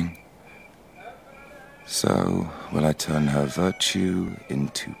morning. So will I turn her virtue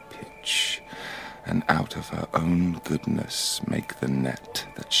into pitch, and out of her own goodness make the net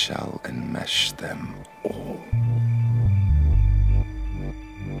that shall enmesh them all.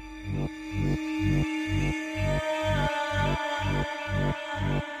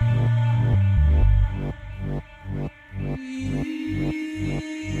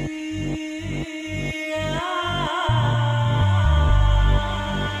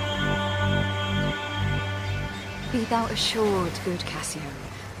 Be thou assured, good Cassio,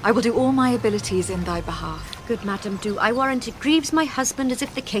 I will do all my abilities in thy behalf. Good madam, do. I warrant it grieves my husband as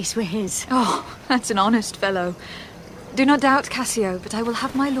if the case were his. Oh, that's an honest fellow. Do not doubt, Cassio, but I will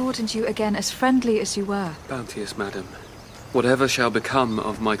have my lord and you again as friendly as you were. Bounteous madam, whatever shall become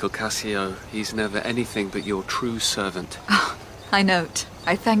of Michael Cassio, he's never anything but your true servant. Oh, I note.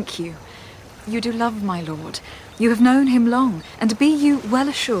 I thank you. You do love my lord. You have known him long, and be you well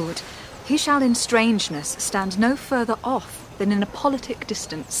assured, he shall in strangeness stand no further off than in a politic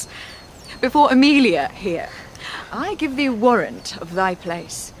distance. Before Amelia here, I give thee warrant of thy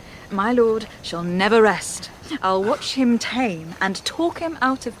place. My lord shall never rest. I'll watch him tame and talk him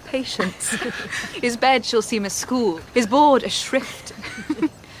out of patience. His bed shall seem a school, his board a shrift.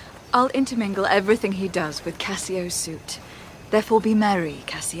 I'll intermingle everything he does with Cassio's suit. Therefore be merry,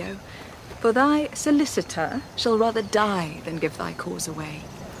 Cassio, for thy solicitor shall rather die than give thy cause away.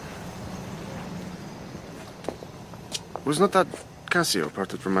 Was not that Cassio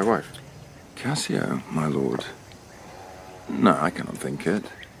parted from my wife? Cassio, my lord? No, I cannot think it.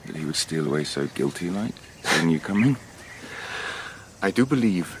 That he would steal away so guilty-like, seeing you coming. I do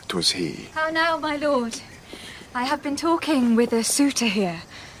believe 'twas he. How now, my lord? I have been talking with a suitor here,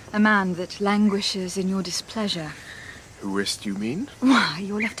 a man that languishes in your displeasure. Who is't you mean? Why,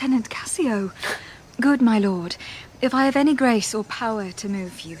 your Lieutenant Cassio. Good my lord, if I have any grace or power to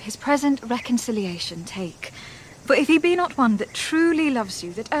move you, his present reconciliation take. For if he be not one that truly loves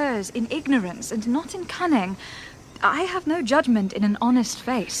you, that errs in ignorance and not in cunning, I have no judgment in an honest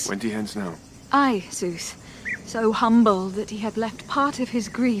face. Went he hence now? Aye, sooth. So humble that he had left part of his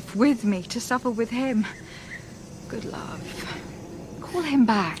grief with me to suffer with him. Good love, call him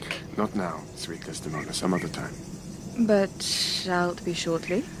back. Not now, sweet Desdemona, some other time. But shalt be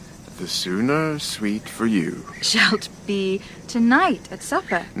shortly? The sooner, sweet, for you. Shalt be tonight at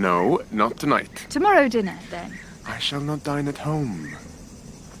supper? No, not tonight. Tomorrow dinner, then? I shall not dine at home.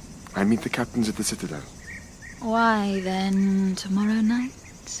 I meet the captains at the Citadel. Why, then, tomorrow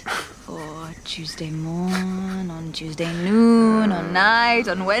night? Or Tuesday morn, on Tuesday noon, on night,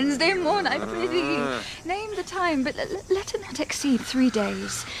 on Wednesday morn, I prithee. Name the time, but let it not exceed 3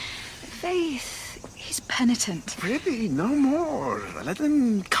 days. Faith, he's penitent. Prithee, no more. Let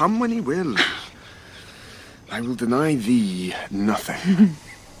him come when he will. I will deny thee nothing.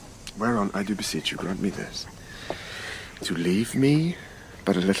 Whereon I do beseech you, grant me this. To leave me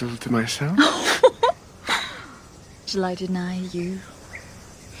but a little to myself? Shall I deny you?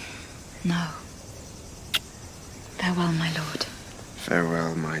 No. Farewell, my lord.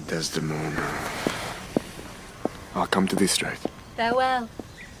 Farewell, my Desdemona. I'll come to thee straight. Farewell.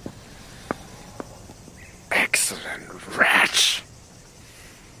 Excellent wretch!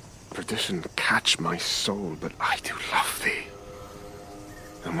 Perdition catch my soul, but I do love thee.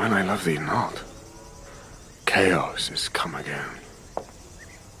 And when I love thee not, chaos is come again.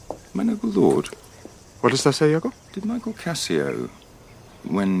 My noble lord. What dost thou say, Iago? Did Michael Cassio,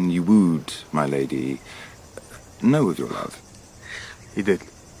 when you wooed my lady, know of your love? He did.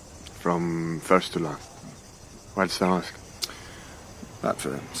 From first to last. Why didst thou ask? That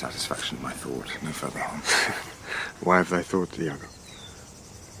for satisfaction of my thought, no further harm. Why have thy thought, Iago?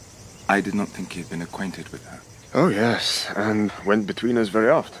 I did not think you had been acquainted with her. Oh, yes, and went between us very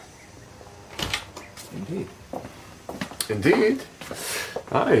oft. Indeed. Indeed?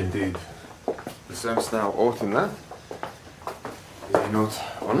 Aye, indeed. Deservest thou aught in that? Is he not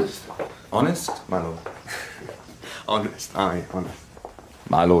honest? Honest, my lord? Honest, aye, honest.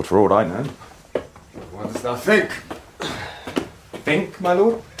 My lord, for aught I know. What dost thou think? Think, my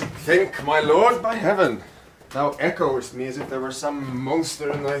lord? Think, my lord, by heaven. Thou echoest me as if there were some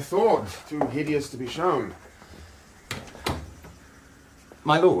monster in thy thought, too hideous to be shown.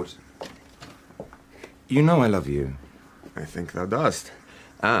 My lord, you know I love you. I think thou dost.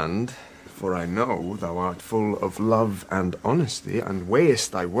 And, for I know thou art full of love and honesty, and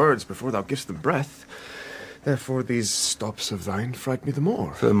weighest thy words before thou givest them breath, therefore these stops of thine fright me the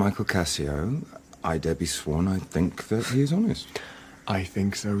more. For Michael Cassio, I dare be sworn I think that he is honest. I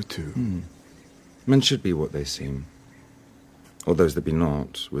think so too. Men should be what they seem. Or those that be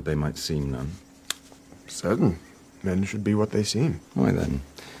not, would they might seem none. Certain. Men should be what they seem. Why then,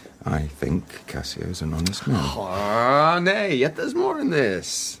 I think Cassio's an honest man. Ah, nay, yet there's more in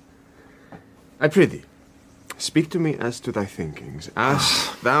this. I prithee, speak to me as to thy thinkings,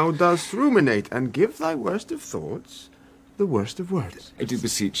 as thou dost ruminate, and give thy worst of thoughts the worst of words. I do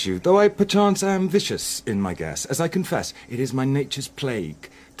beseech you, though I perchance am vicious in my guess, as I confess, it is my nature's plague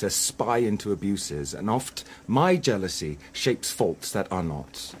to spy into abuses, and oft my jealousy shapes faults that are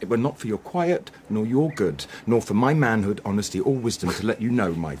not. It were not for your quiet, nor your good, nor for my manhood, honesty, or wisdom to let you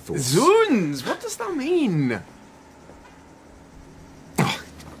know my thoughts. Zoons! What does that mean?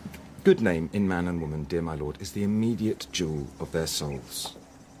 Good name in man and woman, dear my lord, is the immediate jewel of their souls.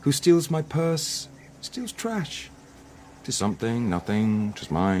 Who steals my purse, steals trash. 'Tis something, nothing,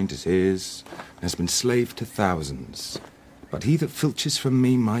 'tis mine, 'tis his, and has been slave to thousands. But he that filches from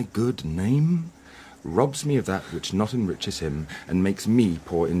me my good name robs me of that which not enriches him, and makes me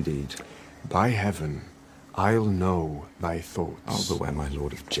poor indeed. By heaven, I'll know thy thoughts. Oh, beware, my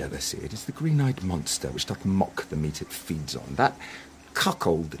lord, of jealousy. It is the green-eyed monster which doth mock the meat it feeds on. That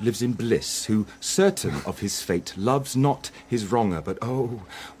cuckold lives in bliss, who, certain of his fate, loves not his wronger, but oh,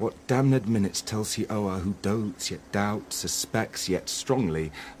 what damned minutes tells he o'er, who dotes, yet doubts, suspects, yet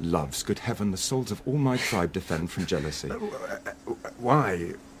strongly loves. Good heaven, the souls of all my tribe defend from jealousy.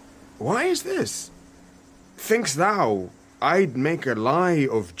 Why? Why is this? Think'st thou I'd make a lie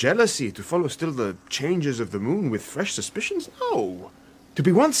of jealousy to follow still the changes of the moon with fresh suspicions? No. To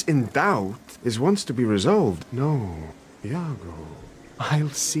be once in doubt is once to be resolved. No, Iago.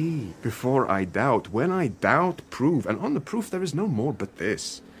 I'll see before I doubt. When I doubt, prove. And on the proof there is no more but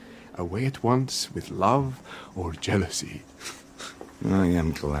this. Away at once with love or jealousy. I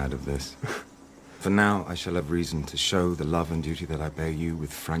am glad of this. For now I shall have reason to show the love and duty that I bear you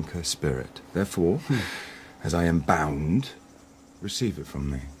with franker spirit. Therefore, as I am bound, receive it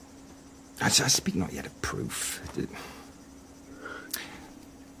from me. I speak not yet of proof.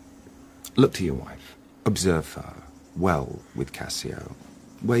 Look to your wife. Observe her. Well with Cassio.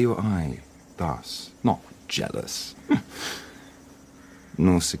 Wear your eye thus, not jealous,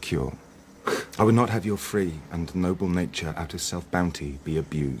 nor secure. I would not have your free and noble nature out of self-bounty be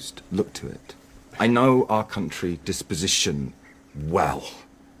abused. Look to it. I know our country disposition well.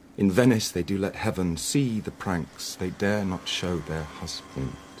 In Venice they do let heaven see the pranks they dare not show their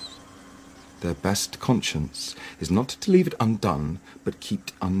husbands. Their best conscience is not to leave it undone, but keep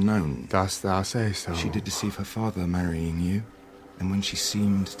it unknown. Dost thou say so? She did deceive her father marrying you, and when she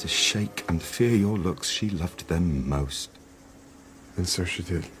seemed to shake and fear your looks, she loved them most. And so she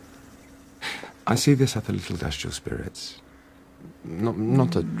did. I see this hath a little dashed your spirits.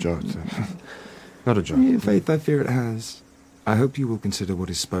 Not a jot. Not a jot. In faith, I fear it has. I hope you will consider what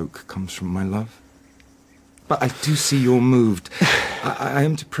is spoke comes from my love. But I do see you're moved. I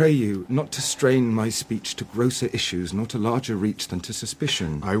am to pray you not to strain my speech to grosser issues, nor to larger reach than to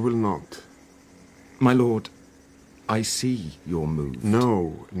suspicion. I will not. My lord, I see you're moved.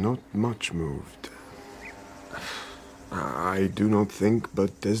 No, not much moved. I do not think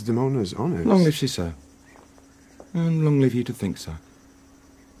but Desdemona's honest. Long live she so. And long live you to think so.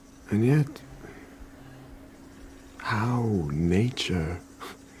 And yet, how nature,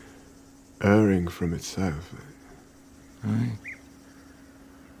 erring from itself. Aye.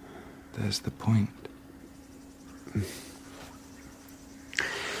 There's the point.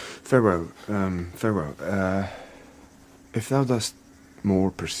 Farewell, farewell. If thou dost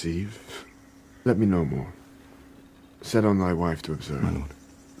more perceive, let me know more. Set on thy wife to observe. My lord,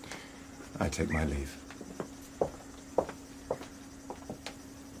 I take my leave.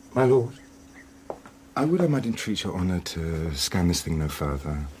 My lord, I would I might entreat your honour to scan this thing no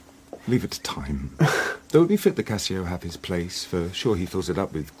further. Leave it to time. Though it be fit that Cassio have his place, for sure he fills it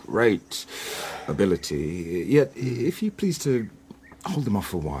up with great ability, yet if you please to hold him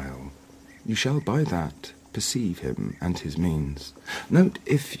off a while, you shall by that perceive him and his means. Note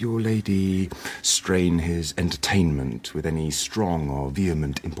if your lady strain his entertainment with any strong or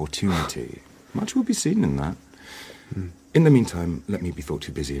vehement importunity. Much will be seen in that. In the meantime, let me be thought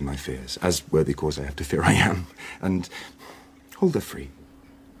too busy in my fears, as worthy cause I have to fear I am, and hold her free.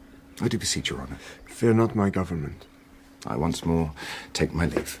 I do beseech your honour. Fear not my government. I once more take my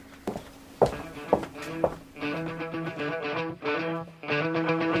leave. I'll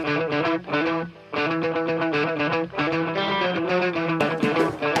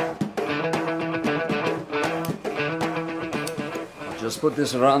just put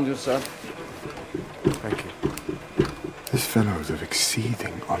this around you, sir. Thank you. This fellow is of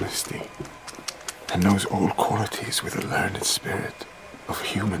exceeding honesty, and knows all qualities with a learned spirit of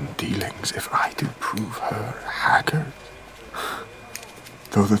human dealings. If I do prove her haggard,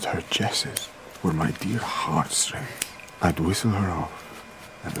 though that her jesses were my dear heartstring, I'd whistle her off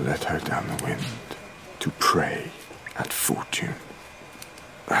and let her down the wind to prey at fortune.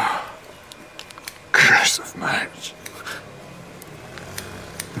 Ah, curse of marriage!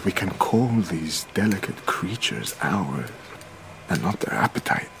 The that we can call these delicate creatures ours, and not their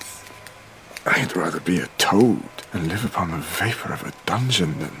appetites. I'd rather be a toad and live upon the vapour of a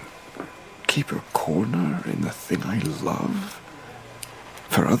dungeon than keep a corner in the thing I love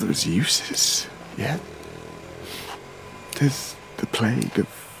for others' uses. Yet, 'tis the plague of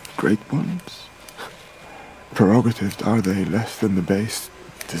great ones. Prerogatived are they less than the base,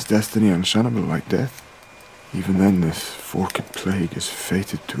 'tis destiny unshunnable like death. Even then this forked plague is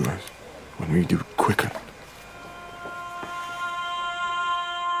fated to us when we do quicken.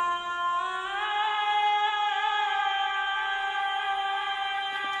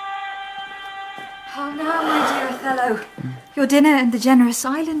 How now, my dear Othello? Your dinner and the generous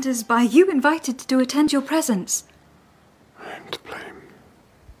islanders by you invited to attend your presence. I am to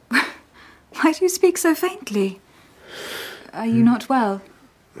blame. Why do you speak so faintly? Are you not well?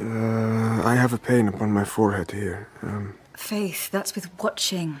 I have a pain upon my forehead here. Faith, that's with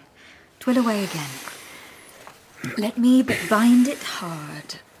watching. Twill away again. Let me but bind it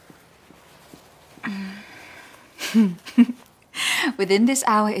hard. Within this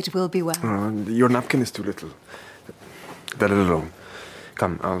hour it will be well. Your napkin is too little. Let it alone.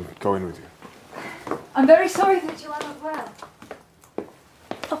 Come, I'll go in with you. I'm very sorry that you are not well.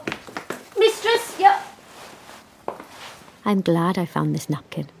 Mistress, yeah. I'm glad I found this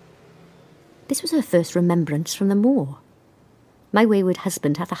napkin. This was her first remembrance from the moor. My wayward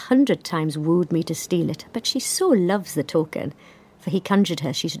husband hath 100 times wooed me to steal it, but she so loves the token, for he conjured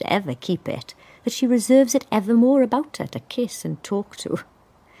her she should ever keep it, that she reserves it evermore about her to kiss and talk to.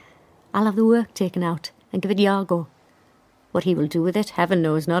 I'll have the work taken out and give it Iago. What he will do with it, heaven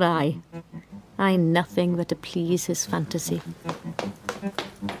knows, not I. I nothing but to please his fantasy.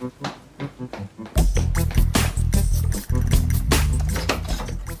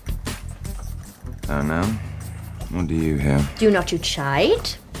 Now, what do you here? Do not you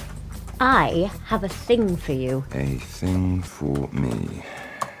chide. I have a thing for you. A thing for me.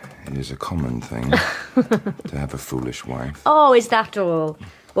 It is a common thing to have a foolish wife. Oh, is that all?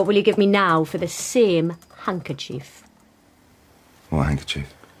 What will you give me now for the same handkerchief? What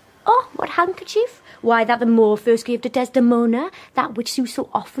handkerchief? Oh, what handkerchief? Why, that the Moor first gave to Desdemona, that which you so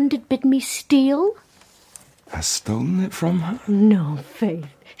often did bid me steal. Has stolen it from her? No, faith.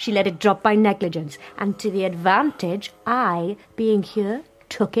 She let it drop by negligence, and to the advantage, I, being here,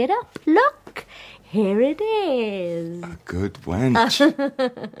 took it up. Look, here it is. A good wench.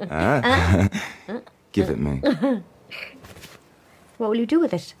 Give it me. What will you do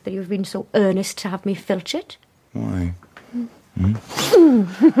with it, that you have been so earnest to have me filch it? Why?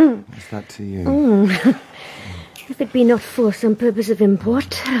 What's that to you? If it be not for some purpose of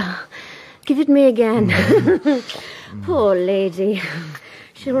import, give it me again. Poor lady.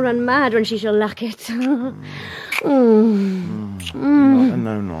 She'll run mad when she shall lack it. No,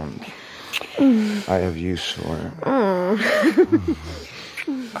 nonce. I have use for it.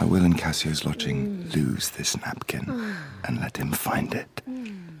 I will in Cassio's lodging lose this napkin and let him find it.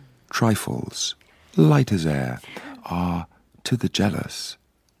 Trifles, light as air, are, to the jealous,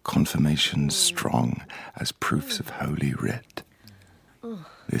 confirmations strong as proofs of holy writ.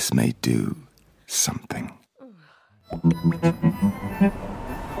 This may do something.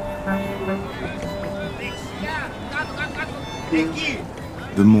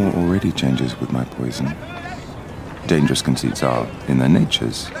 The Moor already changes with my poison. Dangerous conceits are, in their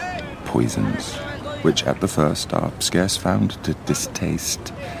natures, poisons, which at the first are scarce found to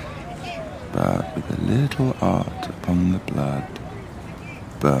distaste, but with a little art upon the blood,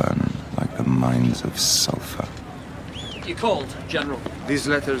 burn like the mines of sulphur. You called, General? These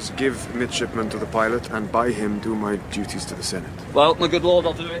letters give midshipman to the pilot, and by him do my duties to the Senate. Well, my good lord,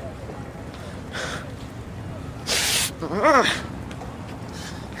 I'll do it.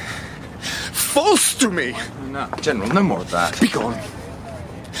 False to me! No, General, no more of that. Begone!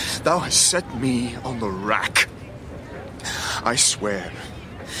 Thou hast set me on the rack. I swear,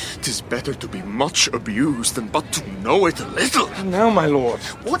 'tis better to be much abused than but to know it a little. Now, my lord.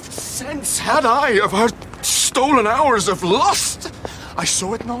 What sense had I of her stolen hours of lust? I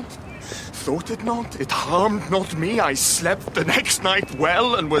saw it not, thought it not, it harmed not me. I slept the next night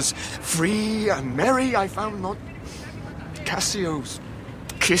well, and was free and merry. I found not Cassio's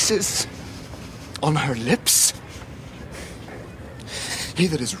kisses on her lips. He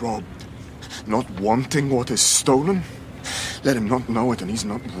that is robbed, not wanting what is stolen, let him not know it, and he's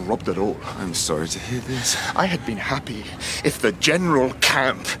not robbed at all. I'm sorry to hear this. I had been happy if the general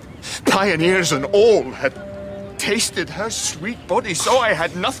camp, pioneers and all, had tasted her sweet body, so I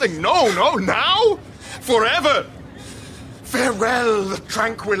had nothing. No, now, forever. Farewell, the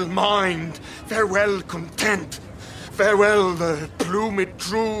tranquil mind. Farewell, content. Farewell the plumed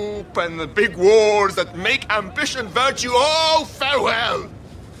troop and the big wars that make ambition virtue. Oh, farewell!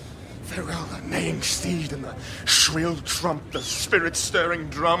 Farewell the neighing steed and the shrill trump, the spirit-stirring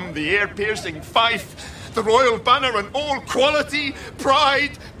drum, the ear-piercing fife, the royal banner and all quality,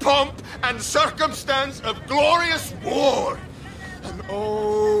 pride, pomp, and circumstance of glorious war. And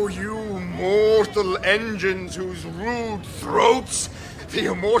oh, you mortal engines whose rude throats the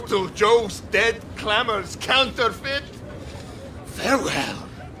immortal Jove's dead clamours counterfeit. Farewell.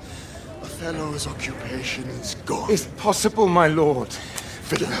 Othello's occupation is gone. Is it possible, my lord?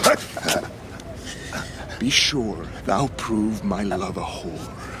 Be sure thou prove my love a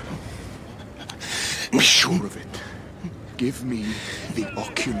whore. Be sure of it. Give me the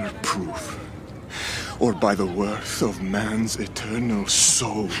ocular proof, or by the worth of man's eternal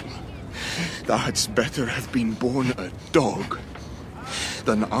soul, thou hadst better have been born a dog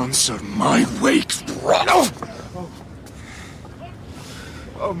than answer my wake's wrath.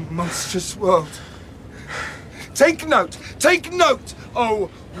 Oh, monstrous world. Take note! Take note! Oh,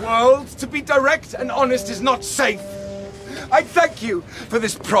 world, to be direct and honest is not safe. I thank you for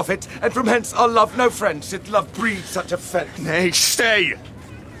this profit, and from hence I'll love no friend, should love breed such offence. Nay, stay!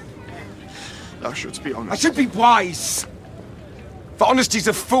 Thou shouldst be honest. I should be wise. For honesty's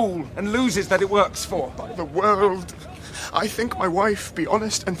a fool, and loses that it works for. By the world, I think my wife be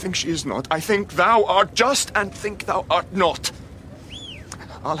honest, and think she is not. I think thou art just, and think thou art not.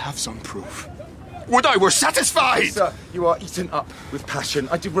 I'll have some proof. Would I were satisfied! Sir, you are eaten up with passion.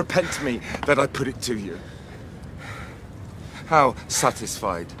 I do repent me that I put it to you. How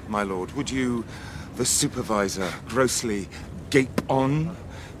satisfied, my lord, would you, the supervisor, grossly gape on,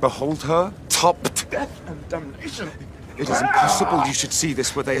 behold her, topped? Death and damnation! It is impossible you should see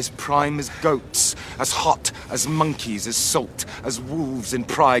this, were they as prime as goats, as hot as monkeys, as salt as wolves in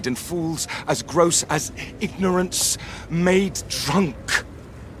pride, and fools as gross as ignorance made drunk.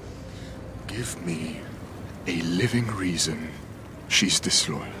 Give me a living reason she's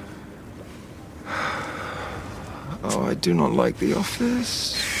disloyal. Oh, I do not like the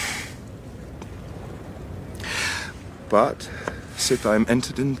office. But, sith I am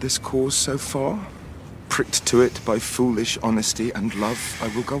entered in this cause so far, pricked to it by foolish honesty and love,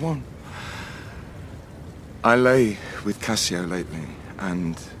 I will go on. I lay with Cassio lately,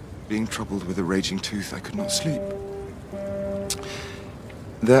 and being troubled with a raging tooth, I could not sleep.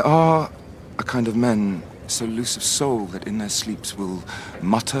 There are a kind of men so loose of soul that in their sleeps will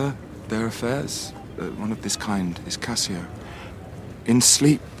mutter their affairs. One of this kind is Cassio. In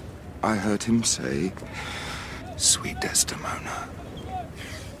sleep, I heard him say, "Sweet Desdemona,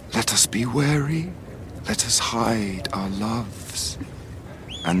 let us be wary, let us hide our loves."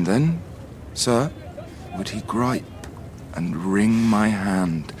 And then, sir, would he gripe and wring my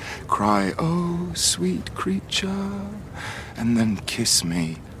hand, cry, "Oh, sweet creature," and then kiss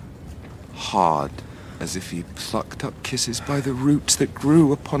me hard, as if he plucked up kisses by the roots that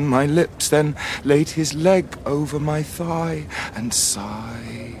grew upon my lips, then laid his leg over my thigh, and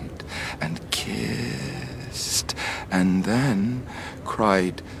sighed, and kissed, and then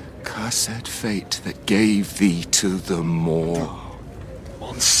cried, "Cursed fate that gave thee to the moor."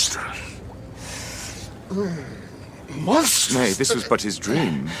 Monster. Monster! Nay, this was but his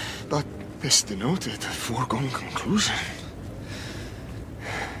dream. But this denoted a foregone conclusion.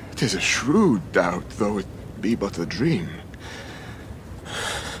 'Tis a shrewd doubt, though it be but a dream.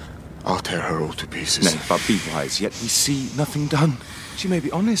 I'll tear her all to pieces. Nay, but be wise, yet we see nothing done. She may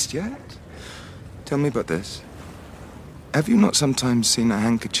be honest yet. Tell me but this. Have you not sometimes seen a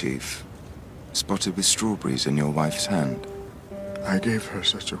handkerchief spotted with strawberries in your wife's hand? I gave her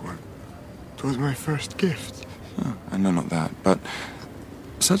such a one. 'Twas my first gift. Oh, I know not that, but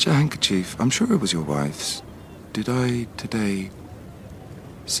such a handkerchief, I'm sure it was your wife's. Did I today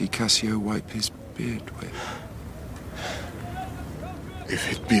see Cassio wipe his beard with?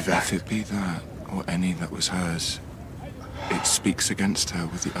 If it be that. If it be that, or any that was hers, it speaks against her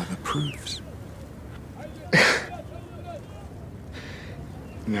with the other proofs.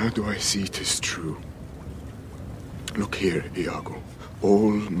 Now do I see 'tis true. Look here, Iago.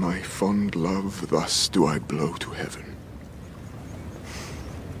 All my fond love thus do I blow to heaven.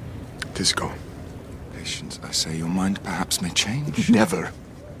 'Tis gone. Patience, I say, your mind perhaps may change. Never,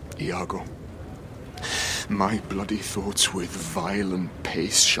 Iago. My bloody thoughts with violent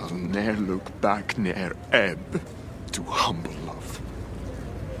pace shall ne'er look back, ne'er ebb to humble love,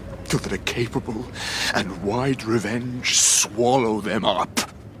 till that a capable and wide revenge swallow them up.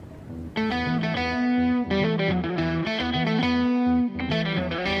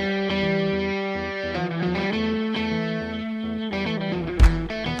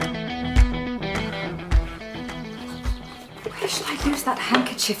 is that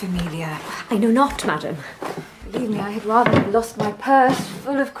handkerchief, Amelia? I know not, madam. Believe me, I had rather have lost my purse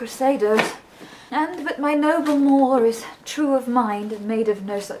full of crusaders. And but my noble Moor is true of mind and made of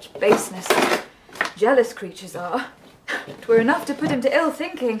no such baseness as jealous creatures are. 'Twere enough to put him to ill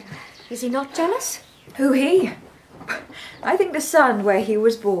thinking. Is he not jealous? Who, he? I think the sun where he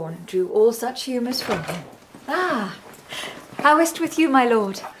was born drew all such humours from him. Ah, how is't with you, my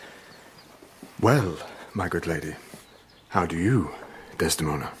lord? Well, my good lady, how do you,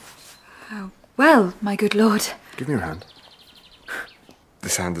 Desdemona? Well, my good lord. Give me your hand.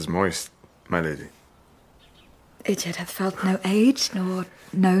 This hand is moist, my lady. It yet hath felt no age, nor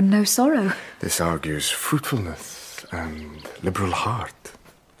known no sorrow. This argues fruitfulness and liberal heart.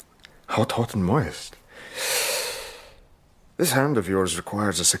 Hot, hot and moist. This hand of yours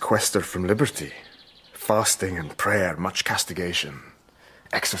requires a sequester from liberty. Fasting and prayer, much castigation.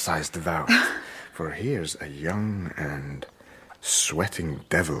 Exercise devout. For here's a young and sweating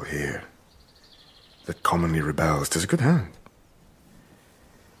devil here that commonly rebels. 'Tis a good hand.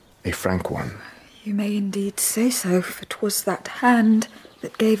 A frank one. You may indeed say so, for 'twas that hand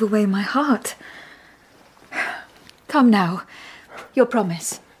that gave away my heart. Come now, your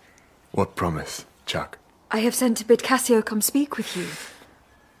promise. What promise, Chuck? I have sent to bid Cassio come speak with you.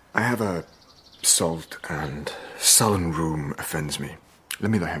 I have a salt and sullen room offends me.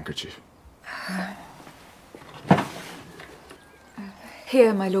 Lend me the handkerchief.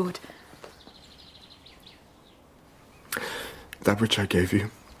 Here, my lord. That which I gave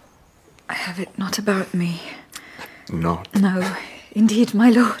you? I have it not about me. Not? No, indeed, my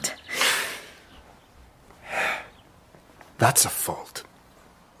lord. That's a fault.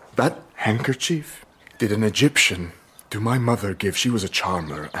 That handkerchief did an Egyptian to my mother give. She was a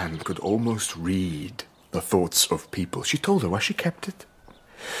charmer and could almost read the thoughts of people. She told her why she kept it.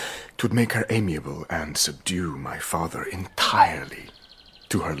 'Twould make her amiable and subdue my father entirely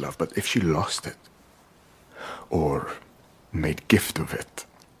to her love. But if she lost it, or made gift of it,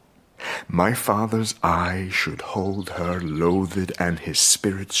 my father's eye should hold her loathed, and his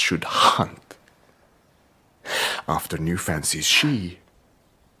spirits should hunt after new fancies. She,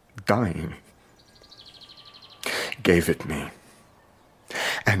 dying, gave it me,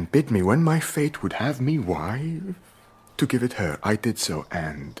 and bid me, when my fate would have me wife, to give it her. I did so,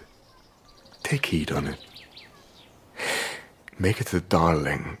 and take heed on it. Make it a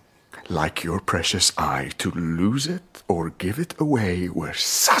darling, like your precious eye. To lose it or give it away were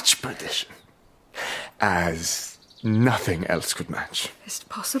such perdition as nothing else could match. Is it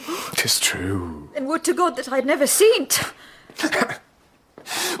possible? 'Tis true. Then would to God that I'd never seen 't.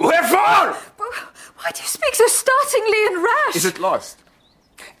 Wherefore? Why do you speak so startlingly and rash? Is it lost?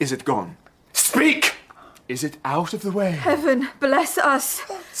 Is it gone? Speak! Is it out of the way? Heaven bless us.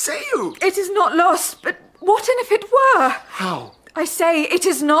 Say you! It is not lost, but what and if it were? How? I say it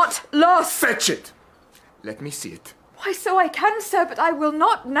is not lost. Fetch it! Let me see it. Why, so I can, sir, but I will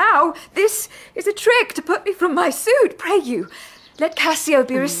not now. This is a trick to put me from my suit. Pray you, let Cassio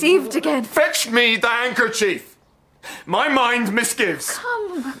be received again. Fetch me the handkerchief! My mind misgives.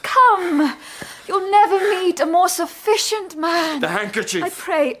 Come. You'll never meet a more sufficient man. The handkerchief. I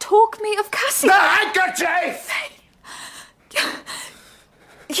pray, talk me of Cassio. The handkerchief!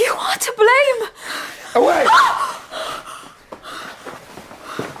 You are to blame. Away!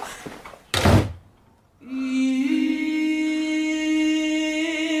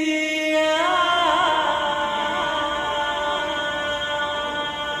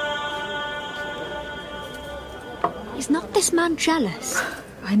 Is not this man jealous?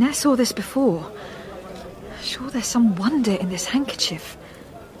 I ne'er saw this before. Sure there's some wonder in this handkerchief.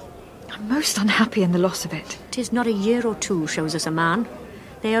 I'm most unhappy in the loss of it. 'Tis not a year or two shows us a man.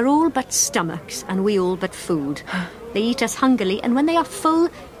 They are all but stomachs, and we all but food. They eat us hungrily, and when they are full,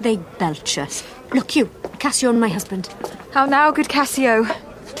 they belch us. Look you, Cassio and my husband. How now, good Cassio?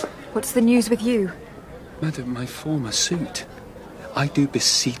 What's the news with you? Madam, my former suit. I do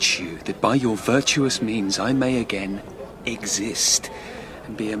beseech you that by your virtuous means I may again exist,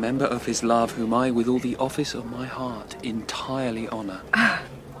 and be a member of his love, whom I, with all the office of my heart, entirely honour.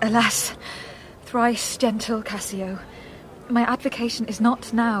 Alas, thrice gentle Cassio, my advocation is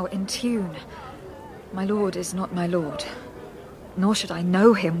not now in tune. My lord is not my lord, nor should I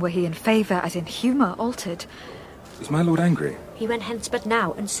know him were he in favour as in humour altered. Is my lord angry? He went hence but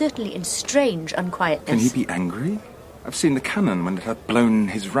now, and certainly in strange unquietness. Can he be angry? I've seen the cannon when it had blown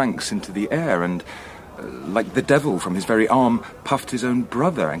his ranks into the air, and, like the devil from his very arm, puffed his own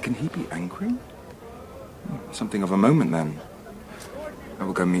brother. And can he be angry? Something of a moment, then. I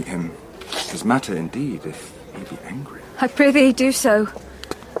will go meet him. 'Tis matter, indeed, if he be angry. I prithee do so.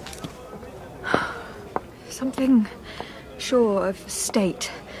 Something sure of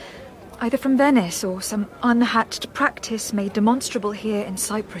state, either from Venice or some unhatched practice made demonstrable here in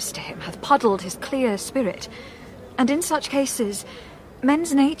Cyprus to him, hath puddled his clear spirit. And in such cases,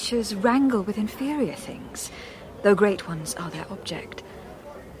 men's natures wrangle with inferior things, though great ones are their object.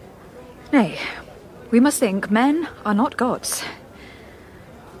 Nay, we must think men are not gods.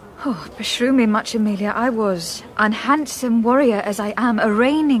 Oh, beshrew me much, Emilia, I was, unhandsome warrior as I am,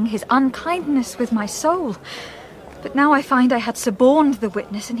 arraigning his unkindness with my soul. But now I find I had suborned the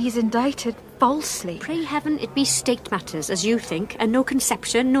witness, and he's indicted falsely. Pray heaven it be state matters, as you think, and no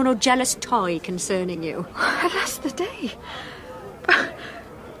conception, nor no jealous toy concerning you. Alas the day.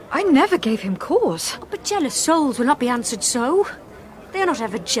 I never gave him cause. Oh, but jealous souls will not be answered so. They are not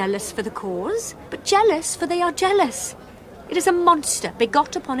ever jealous for the cause, but jealous for they are jealous. It is a monster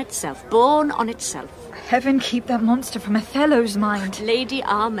begot upon itself, born on itself. Heaven keep that monster from Othello's mind. Lady,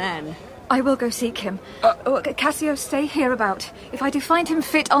 amen. I will go seek him. Cassio, stay hereabout. If I do find him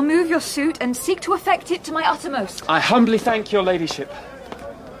fit, I'll move your suit and seek to effect it to my uttermost. I humbly thank your ladyship.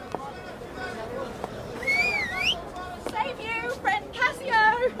 Save you, friend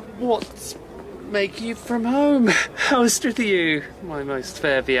Cassio! What make you from home? How's with you, my most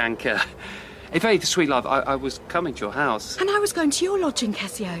fair Bianca? Faith, sweet love, I was coming to your house. And I was going to your lodging,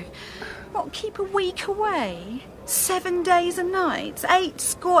 Cassio. What, keep a week away? 7 days and nights,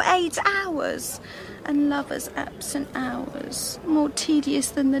 8 hours. And lovers' absent hours, more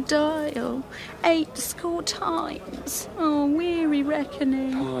tedious than the dial. 8 times. Oh, weary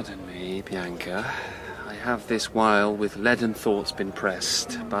reckoning. Pardon me, Bianca. I have this while with leaden thoughts been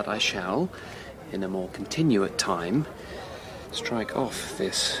pressed, but I shall, in a more continuate time, strike off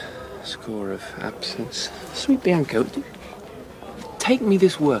this score of absence. Sweet Bianca, take me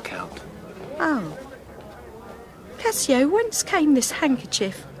this work out. Oh. Cassio, whence came this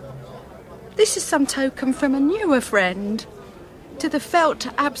handkerchief? This is some token from a newer friend. To the felt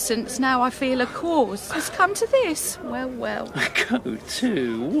absence now I feel a cause has come to this. Well, well. Go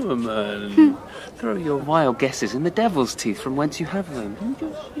to, woman. Throw your vile guesses in the devil's teeth from whence you have them.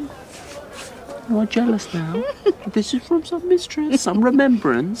 You are jealous now. This is from some mistress, some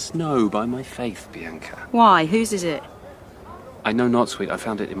remembrance. No, by my faith, Bianca. Why? Whose is it? I know not, sweet. I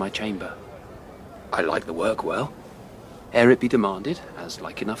found it in my chamber. I like the work well. Ere it be demanded, as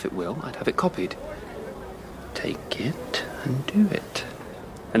like enough it will, I'd have it copied. Take it and do it.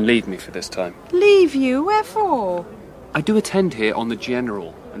 And leave me for this time. Leave you? Wherefore? I do attend here on the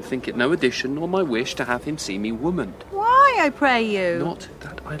general, and think it no addition nor my wish to have him see me womaned. Why, I pray you? Not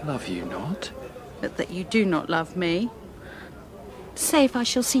that I love you not. But that you do not love me. Say if I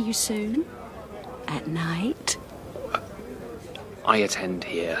shall see you soon. At night. I attend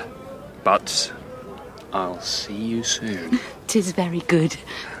here, but I'll see you soon. 'Tis very good.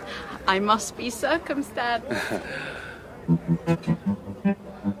 I must be circumstanced.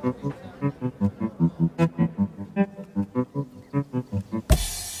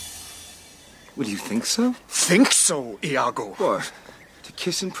 Will you think so? Think so, Iago? What? To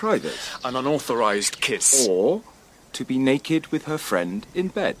kiss in private? An unauthorized kiss. Or to be naked with her friend in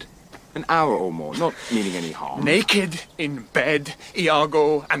bed? An hour or more, not meaning any harm. Naked in bed,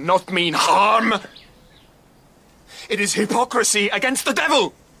 Iago, and not mean harm? It is hypocrisy against the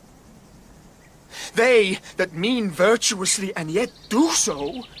devil. They that mean virtuously and yet do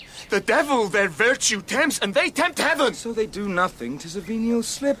so, the devil their virtue tempts, and they tempt heaven. So they do nothing, 'tis a venial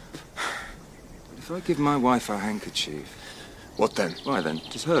slip. But if I give my wife her handkerchief... What then? Why then,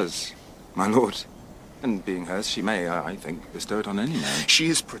 'tis hers, my lord. And being hers, she may, I think, bestow it on any man. She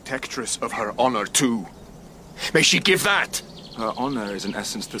is protectress of her honour, too. May she give that? Her honour is an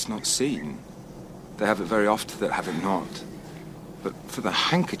essence that's not seen. They have it very oft that have it not. But for the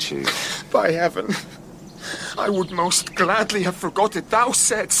handkerchief... By heaven, I would most gladly have forgot it. Thou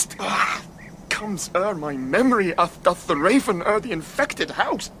saidst, comes ere my memory doth the raven ere the infected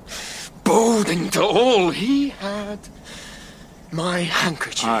house, boding to all he had my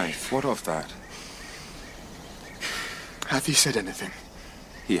handkerchief. Aye, what of that? Hath he said anything?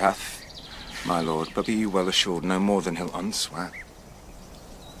 He hath, my lord, but be you well assured, no more than he'll unswear.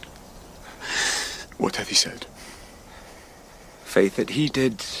 What hath he said? Faith, that he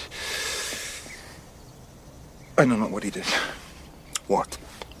did... I know not what he did. What?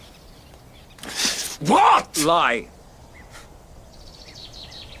 What? Lie.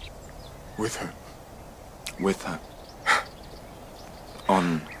 With her. With her.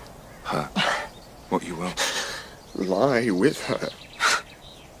 On her. What you will. Lie with her.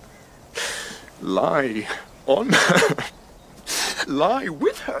 Lie on her. Lie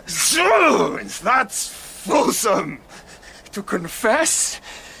with her. Zounds, that's fulsome. To confess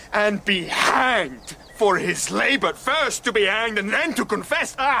and be hanged for his labour, first to be hanged and then to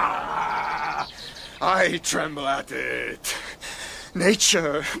confess. Ah! I tremble at it.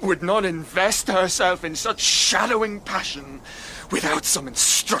 Nature would not invest herself in such shadowing passion without some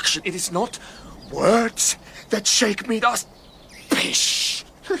instruction. It is not words that shake me thus. Pish!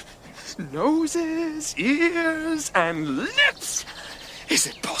 Noses, ears, and lips. Is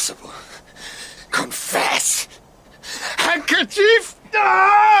it possible? Confess! Handkerchief!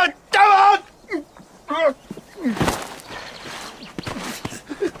 Ah! Come on!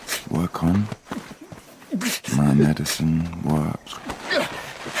 Work on. My medicine works.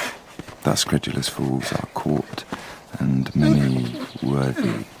 Thus credulous fools are caught, and many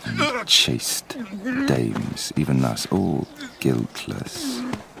worthy and chaste dames, even thus, all guiltless,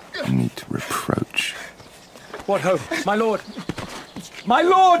 meet reproach. What ho, my lord! My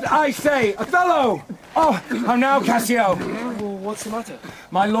lord, I say! Othello! Oh, how now, Cassio? What's the matter?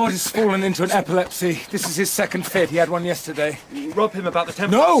 My lord has fallen into an epilepsy. This is his second fit. He had one yesterday. Rob him about the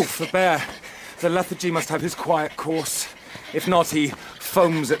temple. No, forbear. The lethargy must have his quiet course. If not, he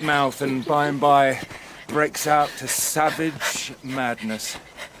foams at mouth and by breaks out to savage madness.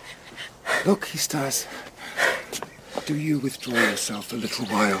 Look, he stirs. Do you withdraw yourself a little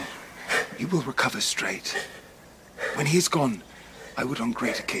while? You will recover straight. When he is gone, I would on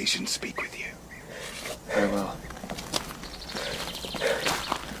great occasion speak with you. Very well.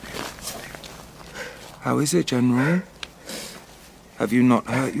 How is it, General? Have you not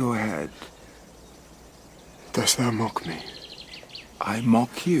hurt your head? Dost thou mock me? I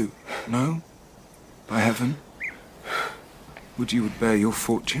mock you? No? By heaven? Would you bear your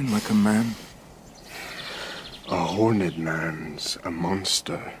fortune like a man? A horned man's a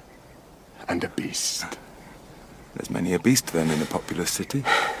monster and a beast. There's many a beast then in a populous city,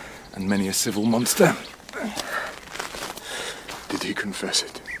 and many a civil monster. Did he confess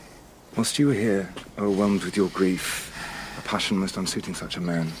it? Whilst you were here, overwhelmed with your grief, a passion most unsuiting such a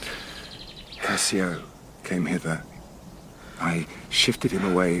man, Cassio came hither. I shifted him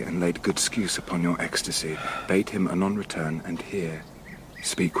away and laid good excuse upon your ecstasy, bade him anon return, and here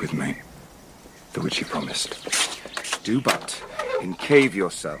speak with me, the which he promised. Do but encave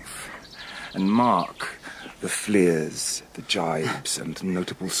yourself, and mark the fleers, the jibes, and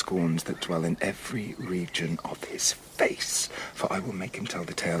notable scorns that dwell in every region of his face, for I will make him tell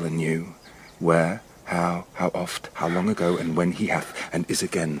the tale anew, where, how oft, how long ago, and when he hath, and is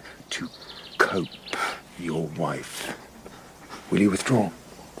again, to cope your wife. Will you withdraw?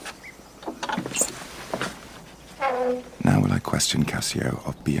 Now will I question Cassio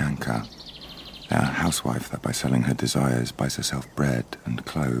of Bianca, our housewife that by selling her desires buys herself bread and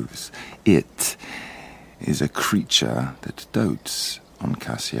clothes. It is a creature that dotes on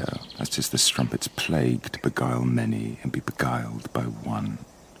Cassio, as 'tis the strumpet's plague to beguile many and be beguiled by one.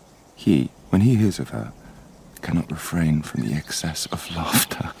 He, when he hears of her, cannot refrain from the excess of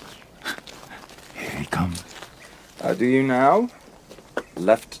laughter. Here he comes. How do you now,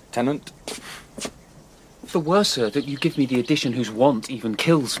 Lieutenant? The worse, sir, that you give me the addition whose want even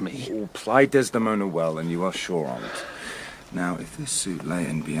kills me. Oh, ply Desdemona well, and you are sure on't. Now, if this suit lay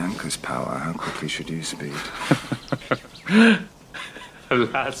in Bianca's power, how quickly should you speed?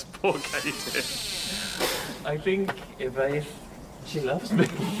 Alas, poor Katie. I think, Yvain, she loves me.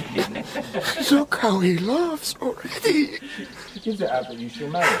 Look how he laughs already. She gives it out that you shall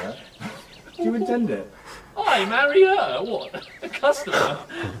marry her. Do you intend it? I marry her? What? A customer?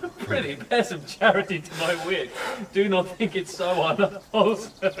 Pretty, bear some charity to my wit. Do not think it so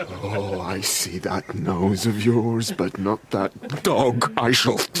unwholesome. Oh, I see that nose of yours, but not that dog I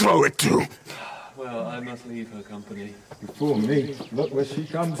shall throw it to. Well, I must leave her company. Before me. Look where she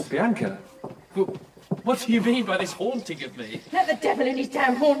comes. Bianca? What do you mean by this haunting of me? Let the devil in his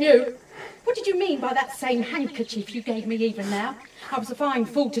damn horn you! What did you mean by that same handkerchief you gave me even now? I was a fine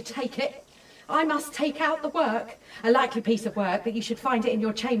fool to take it. I must take out the work. A likely piece of work that you should find it in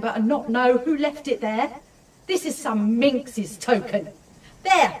your chamber and not know who left it there. This is some minx's token.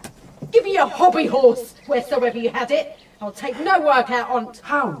 There! Give me your hobby horse, wheresoever you had it. I'll take no work out on't.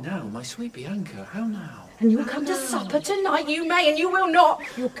 How now, my sweet Bianca? How now? And you'll come to supper tonight, you may, and you will not.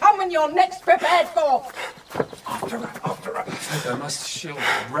 You'll come when you're next prepared for. After her. I must she'll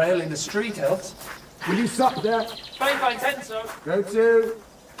rail in the street else. Will you sup there? Fine, ten, sir. Go to.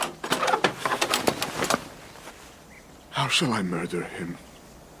 How shall I murder him,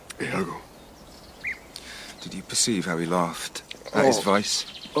 Iago? Did you perceive how he laughed at his vice?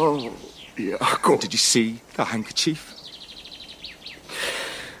 Oh, Iago. Did you see the handkerchief?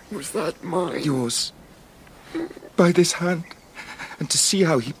 Was that mine? Yours. By this hand. And to see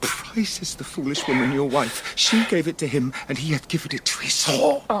how he prizes the foolish woman, your wife. She gave it to him, and he hath given it to his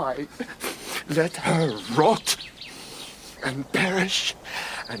whore. Aye. Let her rot and perish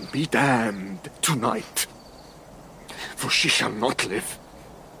and be damned tonight. For she shall not live.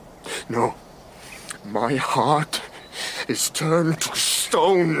 No, my heart is turned to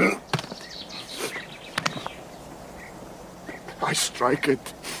stone. I strike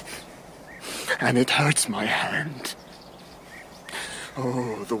it, and it hurts my hand.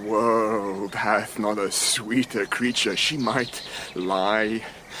 Oh, the world hath not a sweeter creature. She might lie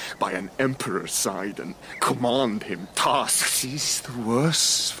by an emperor's side and command him tasks. Is the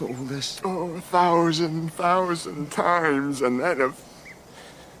worse for all this? Oh, 1,000 times, and then of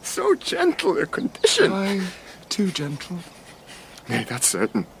so gentle a condition. Why too gentle? Nay, that's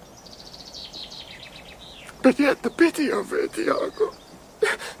certain. But yet the pity of it, Iago.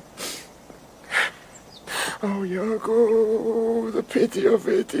 Oh, Iago, the pity of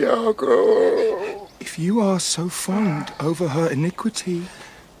it, Iago. If you are so fond over her iniquity,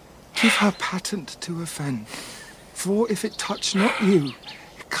 give her patent to offend. For if it touch not you,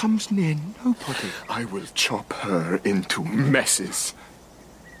 it comes near nobody. I will chop her into messes.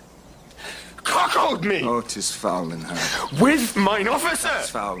 Cuckold me! Oh, 'tis foul in her. With mine officer! It's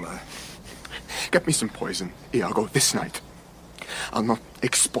fouler. Get me some poison, Iago, this night. I'll not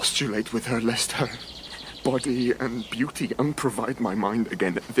expostulate with her, lest her body and beauty unprovide my mind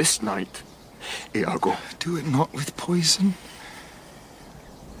again this night. Iago. Do it not with poison.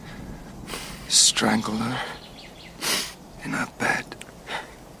 Strangle her in her bed.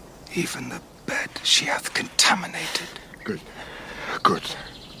 Even the bed she hath contaminated. Good. Good.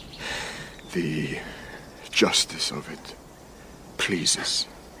 The justice of it pleases.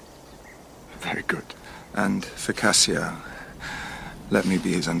 Very good. And for Cassio, let me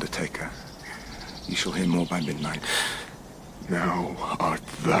be his undertaker. You shall hear more by midnight. Now art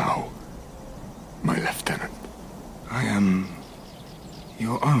thou my lieutenant. I am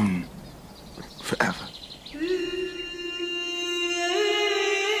your own forever.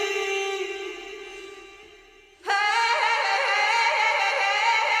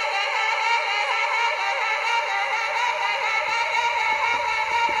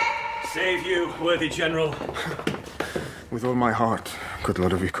 Save you, worthy general. With all my heart, good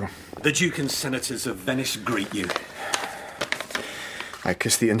Lodovico. The Duke and Senators of Venice greet you. I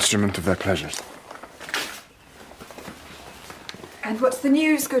kiss the instrument of their pleasures. And what's the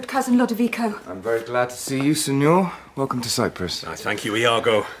news, good cousin Lodovico? I'm very glad to see you, Signor. Welcome to Cyprus. I thank you,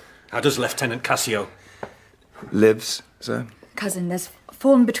 Iago. How does Lieutenant Cassio? Lives, sir? Cousin, there's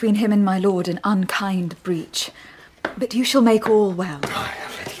fallen between him and my lord an unkind breach. But you shall make all well.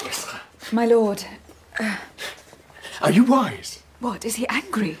 My lord... Are you wise? What, is he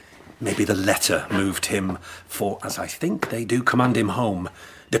angry? Maybe the letter moved him, for, as I think, they do command him home,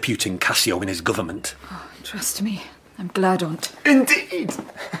 deputing Cassio in his government. Oh, trust me, I'm glad on't. Indeed!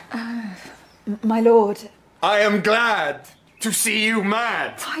 My lord... I am glad to see you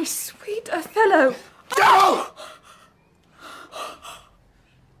mad. My sweet Othello! No!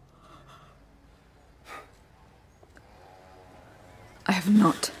 I have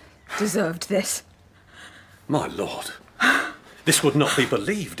not deserved this. My lord, this would not be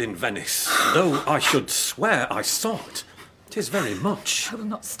believed in Venice, though I should swear I saw it. 'Tis very much. I will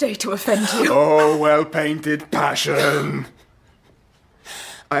not stay to offend you. Oh, well-painted passion.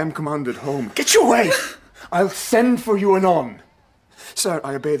 I am commanded home. Get you away! I'll send for you anon. Sir,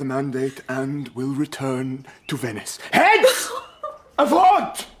 I obey the mandate and will return to Venice. Heads!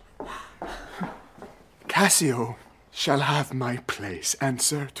 Avaunt! Cassio shall have my place, and,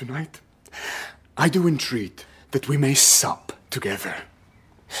 sir, tonight I do entreat that we may sup together.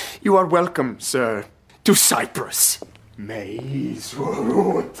 You are welcome, sir, to Cyprus. Maize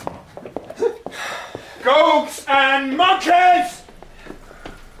root. Goats and monkeys!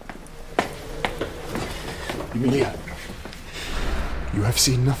 Emilia, you have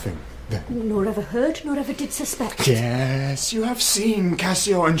seen nothing, then? Nor ever heard, nor ever did suspect. Yes, you have seen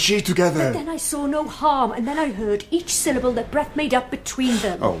Cassio and she together. But then I saw no harm, and then I heard each syllable that breath made up between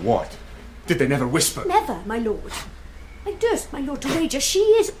them. Oh, what? Did they never whisper? Never, my lord. I durst, my lord, to wager she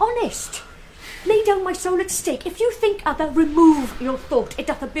is honest. Lay down my soul at stake. If you think other, remove your thought. It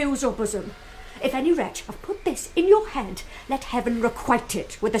doth abuse your bosom. If any wretch have put this in your hand, let heaven requite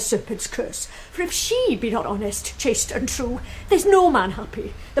it with a serpent's curse. For if she be not honest, chaste and true, there's no man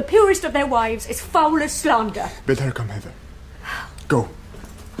happy. The purest of their wives is foul as slander. Bid her come hither. Go.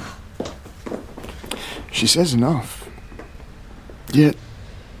 She says enough. Yet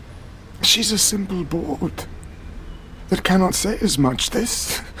she's a simple bawd that cannot say as much.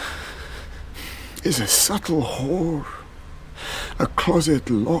 This is a subtle whore, a closet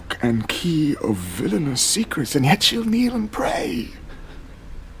lock and key of villainous secrets, and yet she'll kneel and pray.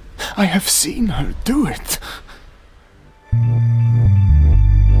 I have seen her do it.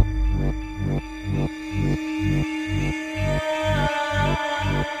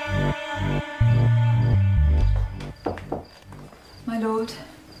 My lord,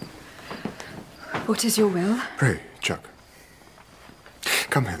 what is your will? Pray, Chuck.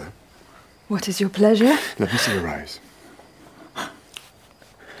 Come hither. What is your pleasure? Let me see your eyes.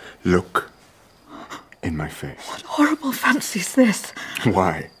 Look in my face. What horrible fancy's this?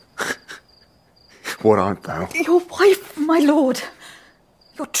 Why? What art thou? Your wife, my lord.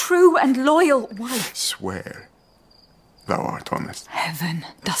 Your true and loyal wife. Swear thou art honest. Heaven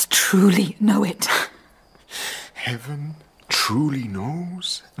does truly know it. Heaven truly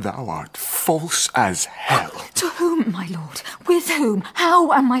knows thou art false as hell. To whom, my lord? With whom?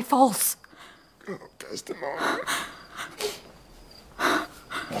 How am I false? Oh, Desdemona.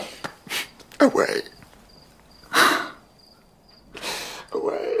 Away.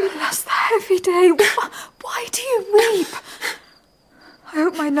 Away. Alas, the heavy day. Why do you weep? I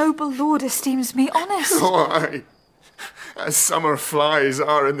hope my noble lord esteems me honest. Why? As summer flies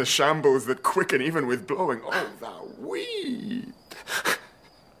are in the shambles that quicken even with blowing. Oh, thou weed,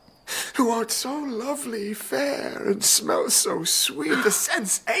 who art so lovely, fair, and smells so sweet, the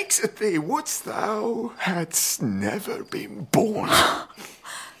sense aches at thee. Wouldst thou hadst never been born?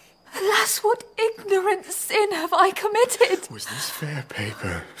 Alas, what ignorant sin have I committed? Was this fair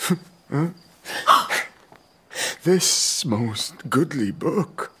paper? Huh? This most goodly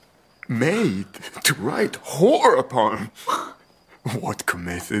book, made to write whore upon. What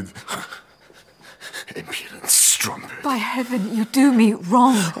committed? Impudent strumpet. By heaven, you do me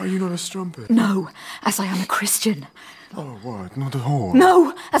wrong. Are you not a strumpet? No, as I am a Christian. Oh, what? Not a whore?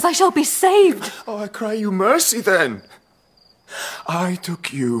 No, as I shall be saved. Oh, I cry you mercy then. I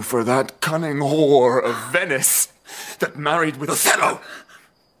took you for that cunning whore of Venice that married with Othello.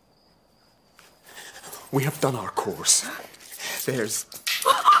 We have done our course. There's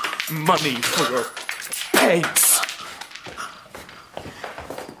money for your pains.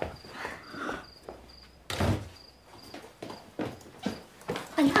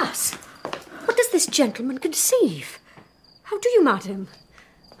 Alas, what does this gentleman conceive? How do you, madam?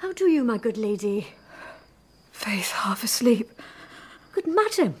 How do you, my good lady? Faith, half asleep. Good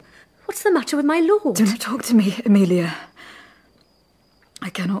madam, what's the matter with my lord? Do not talk to me, Amelia. I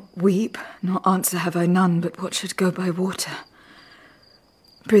cannot weep, nor answer have I none, but what should go by water.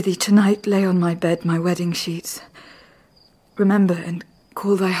 Prithee, tonight lay on my bed my wedding sheets. Remember, and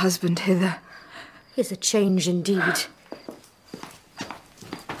call thy husband hither. Here's a change indeed.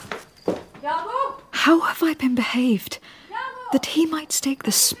 How have I been behaved, that he might stake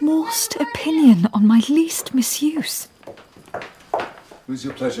the smallest opinion on my least misuse? Who's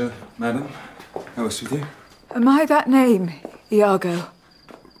your pleasure, madam? How is with you? Am I that name, Iago?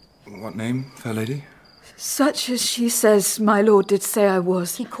 What name, fair lady? Such as she says my lord did say I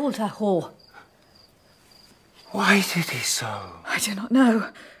was. He called her whore. Why did he so? I do not know.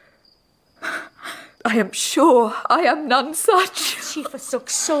 I am sure I am none such. She forsook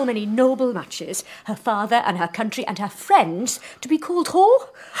so many noble matches, her father and her country and her friends, to be called whore.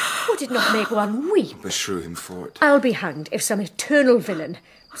 Would it not make one weep? Beshrew him for it. I'll be hanged if some eternal villain,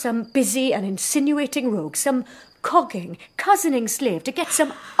 some busy and insinuating rogue, some cogging, cousining slave to get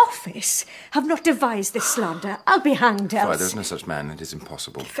some office, have not devised this slander. I'll be hanged else. Why, there's no such man. It is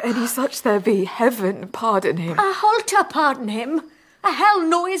impossible. If any such there be, heaven pardon him. A halter pardon him. A hell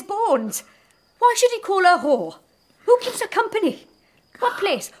know his bones. Why should he call her whore? Who keeps her company? What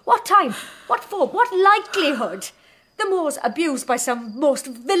place? What time? What form? What likelihood? The more's abused by some most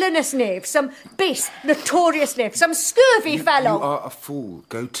villainous knave, some base, notorious knave, some scurvy fellow. You are a fool.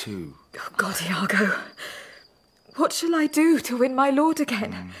 Go to. Oh, God, Iago. What shall I do to win my lord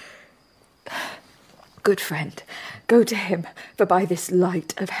again? Good friend, go to him, for by this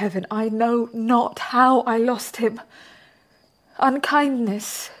light of heaven I know not how I lost him.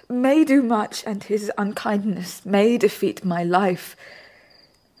 Unkindness may do much, and his unkindness may defeat my life,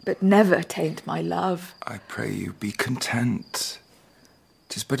 but never taint my love. I pray you, be content.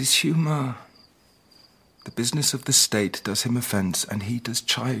 'Tis but his humour. The business of the state does him offence, and he does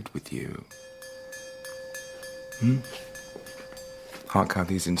chide with you. Hark how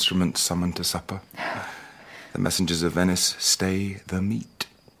these instruments summon to supper. The messengers of Venice stay the meat.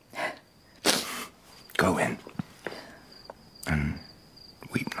 Go in, and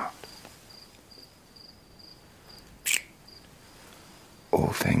weep not.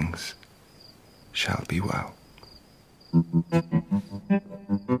 All things shall be well.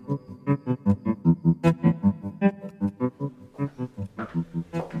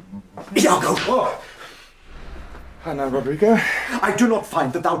 Iago! Oh. Hi now, Rodrigo. I do not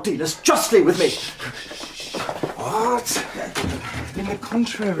find that thou dealest justly with me. What? In the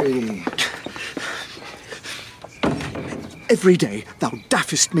contrary. Every day thou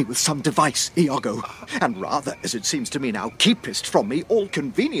daffest me with some device, Iago, and rather, as it seems to me now, keepest from me all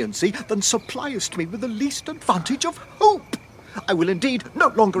conveniency than suppliest me with the least advantage of hope. I will indeed no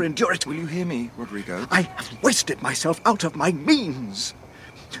longer endure it. Will you hear me, Rodrigo? I have wasted myself out of my means.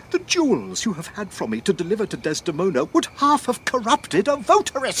 The jewels you have had from me to deliver to Desdemona would half have corrupted a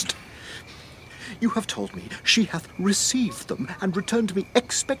votarist. You have told me she hath received them and returned me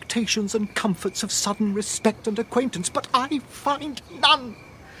expectations and comforts of sudden respect and acquaintance, but I find none.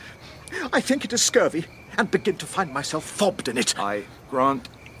 I think it is scurvy, and begin to find myself fobbed in it. I grant,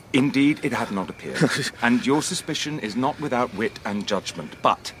 indeed, it had not appeared, and your suspicion is not without wit and judgment.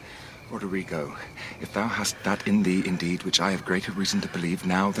 But, Rodrigo, if thou hast that in thee, indeed, which I have greater reason to believe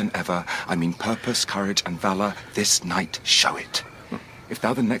now than ever, I mean purpose, courage, and valour, this night show it. If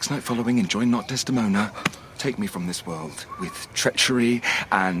thou the next night following enjoy not Desdemona, take me from this world with treachery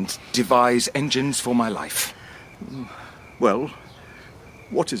and devise engines for my life. Well,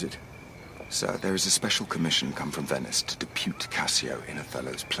 what is it? Sir, there is a special commission come from Venice to depute Cassio in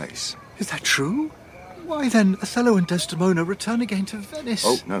Othello's place. Is that true? Why then, Othello and Desdemona return again to Venice?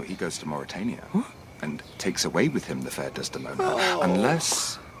 Oh, no, he goes to Mauritania and takes away with him the fair Desdemona,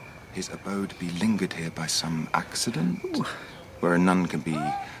 unless his abode be lingered here by some accident, where none can be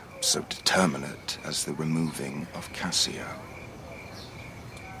so determinate as the removing of Cassio.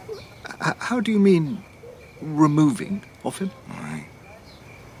 How do you mean, removing of him? Aye.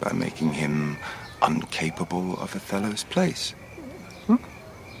 By making him uncapable of Othello's place.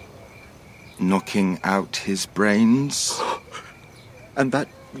 Knocking out his brains. And that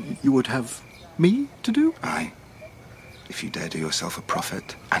you would have me to do? Aye. If you dare do yourself a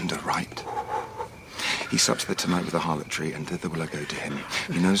prophet and a right. He sups there tonight with a harlotry, and thither will I go to him.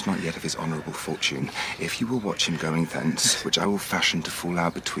 He knows not yet of his honourable fortune. If you will watch him going thence, which I will fashion to fall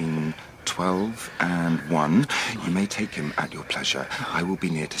out between 12 and 1, you may take him at your pleasure. I will be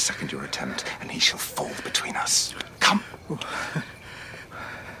near to second your attempt, and he shall fall between us. Come.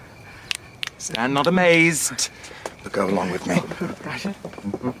 Stand not amazed, but go along with me.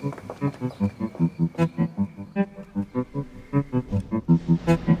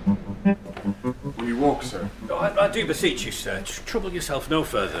 Will you walk, sir? I do beseech you, sir. Trouble yourself no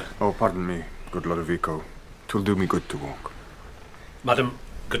further. Oh, pardon me, good Lodovico. 'Twill do me good to walk. Madam,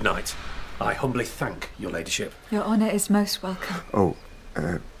 good night. I humbly thank your ladyship. Your honour is most welcome. Oh,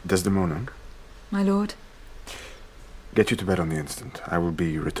 Desdemona, My lord. get you to bed on the instant. I will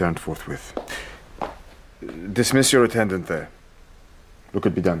be returned forthwith. Dismiss your attendant there. Look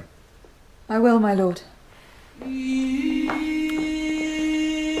it be done. I will, my lord.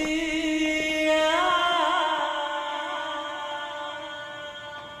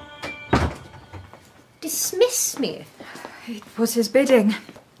 Dismiss me? It was his bidding.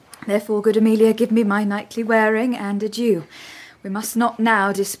 Therefore, good Amelia, give me my nightly wearing and adieu. We must not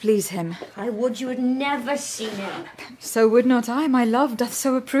now displease him. I would you had never seen him. So would not I. My love doth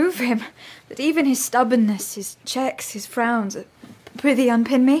so approve him, that even his stubbornness, his checks, his frowns, prithee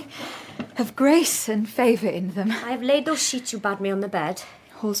unpin me, have grace and favour in them. I have laid those sheets you bade me on the bed.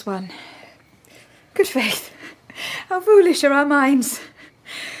 All's one. Good faith, how foolish are our minds.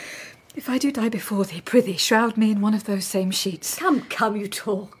 If I do die before thee, prithee, shroud me in one of those same sheets. Come, come, you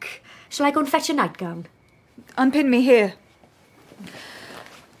talk. Shall I go and fetch a nightgown? Unpin me here.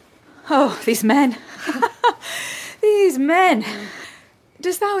 Oh, these men. These men.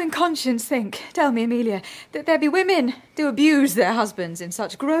 Dost thou in conscience think, tell me, Amelia, that there be women do abuse their husbands in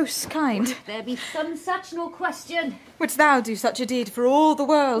such gross kind? There be some such, no question. Wouldst thou do such a deed for all the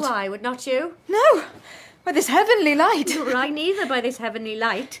world? Why, would not you? No, by this heavenly light. Nor I neither by this heavenly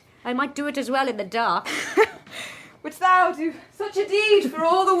light. I might do it as well in the dark. Wouldst thou do such a deed for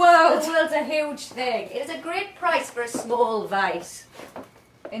all the world? The world's a huge thing. It is a great price for a small vice.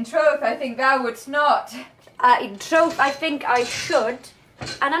 In troth, I think thou wouldst not. In troth, I think I should,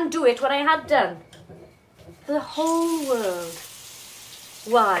 and undo it when I had done. For the whole world.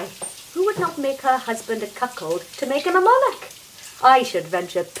 Why, who would not make her husband a cuckold to make him a monarch? I should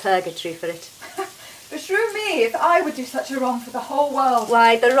venture purgatory for it. Beshrew me if I would do such a wrong for the whole world.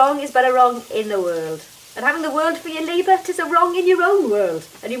 Why, the wrong is but a wrong in the world. And having the world for your labour, 'tis a wrong in your own world.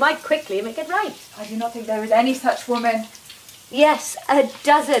 And you might quickly make it right. I do not think there is any such woman. Yes, a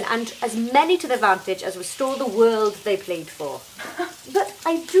dozen, and as many to the vantage as restore the world they played for. But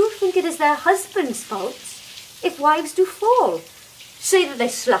I do think it is their husbands' faults if wives do fall. Say that they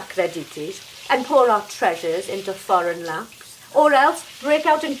slack their duties and pour our treasures into foreign laps, or else break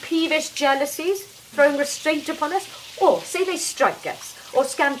out in peevish jealousies, throwing restraint upon us, Or say they strike us, or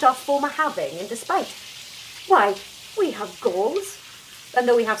scant off former having in despite. Why, we have Gauls, and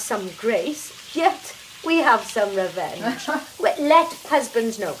though we have some grace, yet we have some revenge. Let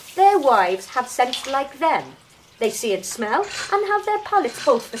husbands know their wives have sense like them. They see and smell, and have their palates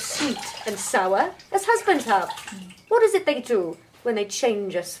both for sweet and sour, as husbands have. What is it they do when they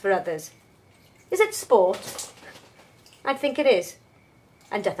change us for others? Is it sport? I think it is.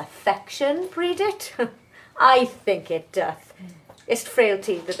 And doth affection breed it? I think it doth. Is't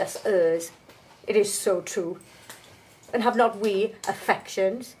frailty that thus errs? It is so true. And have not we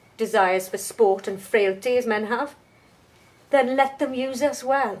affections, desires for sport and frailty as men have? Then let them use us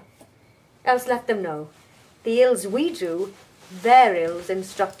well. Else let them know, the ills we do, their ills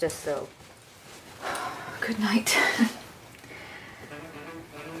instruct us so. Good night.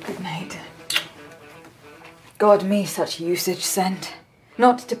 Good night. God me such usage send,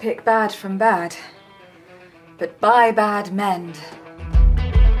 not to pick bad from bad, but by bad mend.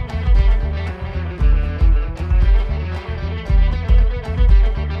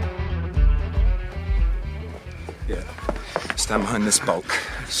 Here, stand behind this bulk.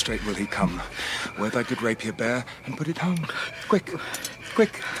 Straight will he come. Wear thy good rapier bare, and put it home. Quick,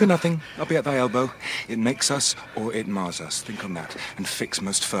 quick, fear nothing. I'll be at thy elbow. It makes us, or it mars us. Think on that, and fix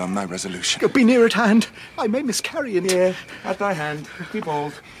most firm thy resolution. Be near at hand. I may miscarry in here. At thy hand, be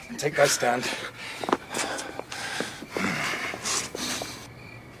bold, and take thy stand.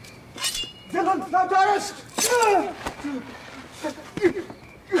 Villain, thou darest!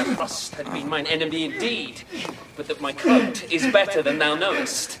 Rust had been mine enemy indeed, but that my coat is better than thou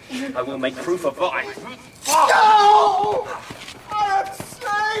knowest. I will make proof of thine. No! I am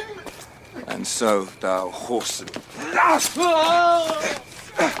slain! And so, thou whoreson.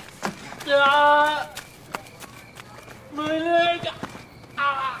 My leg!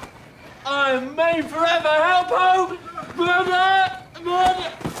 I am made forever! Help, home! Murder!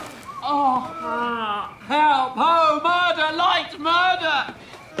 Murder! Oh, help, home! Murder! Light! Murder!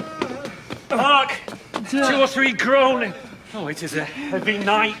 Hark! 2 or 3 groaning. Oh, it is a heavy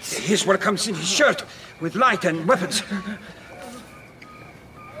night. Here's what comes in his shirt, with light and weapons.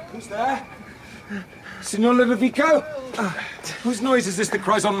 Who's there? Signor Ludovico? Whose noise is this that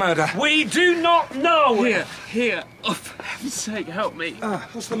cries on murder? We do not know! Here. Oh, for heaven's sake, help me.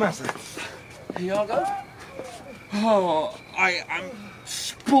 What's the matter? Iago? Oh, I am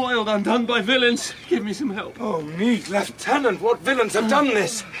spoiled, undone by villains. Give me some help. Oh, me, Lieutenant, what villains have done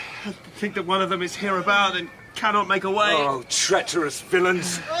this? I think that one of them is hereabout and cannot make a way. Oh, treacherous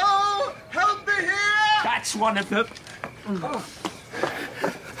villains. Oh, help me here! That's one of them.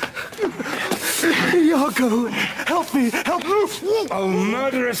 Iago, help me, help me! Oh,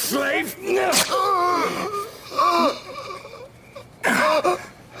 murderous slave!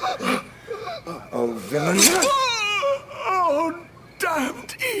 Oh, villain! Oh,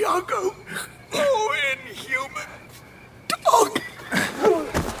 damned Iago! Oh, inhuman dog!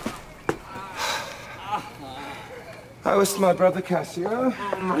 How is my brother Cassio?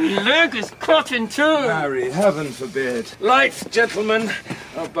 My leg is cut in two. Marry, heaven forbid. Light, gentlemen.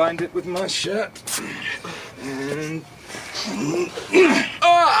 I'll bind it with my shirt. And...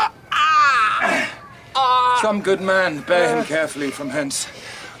 Some good man, bear him carefully from hence.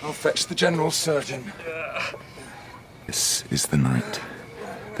 I'll fetch the general surgeon. This is the night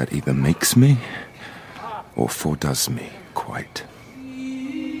that either makes me or foredoes me quite.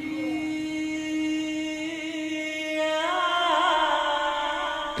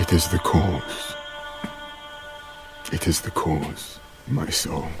 It is the cause. It is the cause, my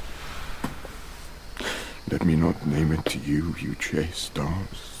soul. Let me not name it to you, you chaste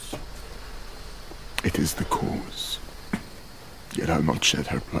stars. It is the cause. Yet I'll not shed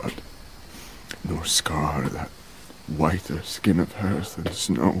her blood, nor scar that whiter skin of hers than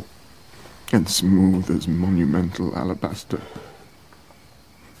snow, and smooth as monumental alabaster.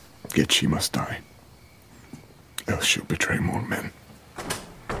 Yet she must die, else she'll betray more men.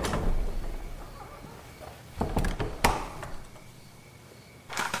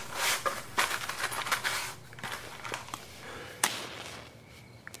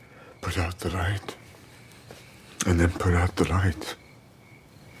 Put out the light, and then put out the light.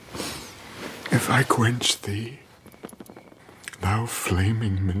 If I quench thee, thou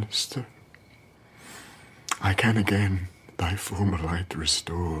flaming minister, I can again thy former light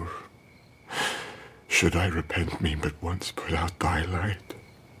restore. Should I repent me but once put out thy light,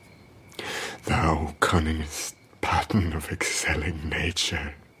 thou cunningest pattern of excelling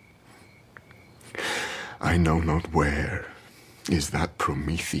nature, I know not where is that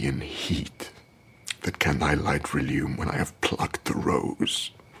Promethean heat that can thy light relume when I have plucked the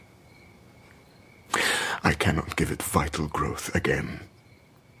rose. I I cannot give it vital growth again.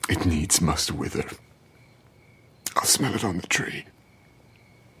 It needs must wither. I'll smell it on the tree.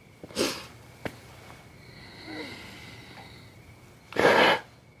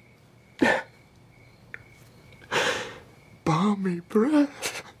 Balmy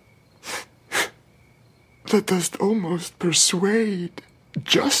breath that dost almost persuade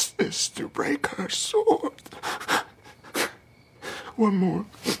justice to break her sword. One more.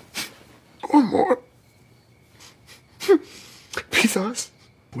 One more. Be thus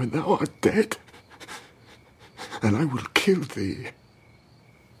when thou art dead, and I will kill thee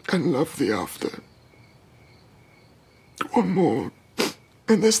and love thee after. One more,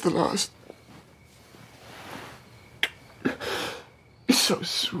 and this the last. So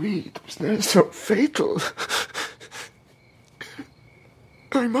sweet, was ne'er so fatal.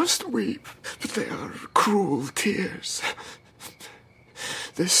 I must weep, but they are cruel tears.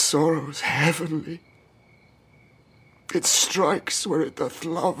 This sorrow's heavenly. It strikes where it doth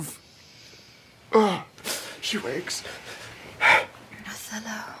love. Ah, she wakes.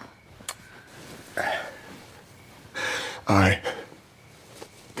 Othello. Aye,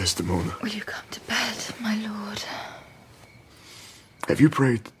 Desdemona. Will you come to bed, my lord? Have you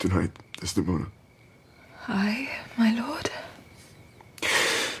prayed tonight, Desdemona? Aye, my lord.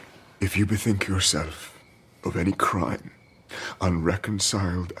 If you bethink yourself of any crime,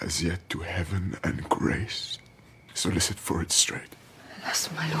 unreconciled as yet to heaven and grace, solicit for it straight. Alas,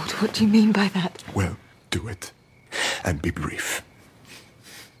 my lord, what do you mean by that? Well, do it, and be brief.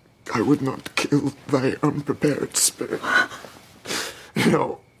 I would not kill thy unprepared spirit.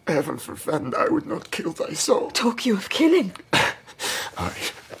 No, heaven forfend, I would not kill thy soul. Talk you of killing?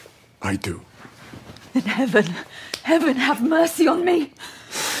 I do. Then heaven have mercy on me.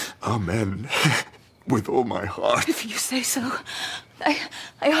 Amen. With all my heart. If you say so,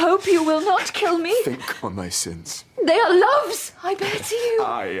 I hope you will not kill me. Think on thy sins. They are loves, I bear to you.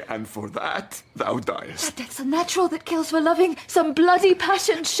 Aye, and for that thou diest. That death's unnatural that kills for loving. Some bloody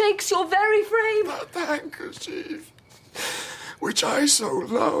passion shakes your very frame. That handkerchief, which I so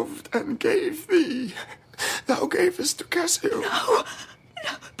loved and gave thee, thou gavest to Cassio. No,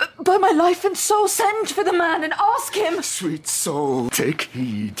 but by my life and soul, send for the man and ask him. Sweet soul, take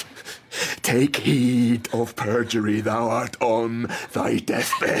heed. Take heed of perjury, thou art on thy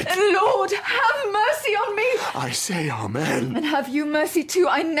deathbed. Lord, have mercy on me. I say amen. And have you mercy too.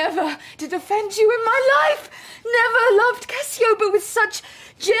 I never did offend you in my life. Never loved Cassio, but with such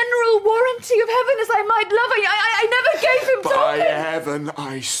general warranty of heaven as I might love. I never gave him By token. heaven,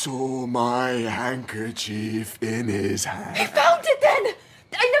 I saw my handkerchief in his hand. He found it then.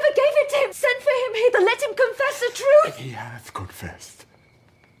 I never gave it to him. Send for him hither. Let him confess the truth. He hath confessed.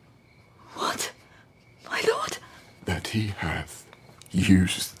 What, my lord? That he hath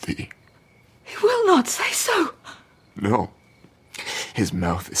used thee. He will not say so. No, his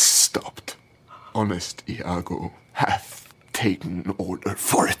mouth is stopped. Honest Iago hath taken order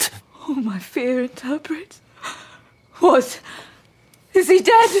for it. Oh, my fear interprets. What? Is he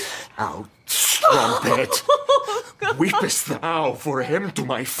dead? Out, strumpet! Weepest thou for him to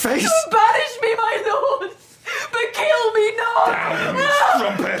my face? Banish me, my lord! But kill me not! Down,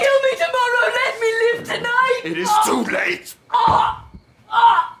 strumpet! Kill me tomorrow! Let me live tonight! It is too late!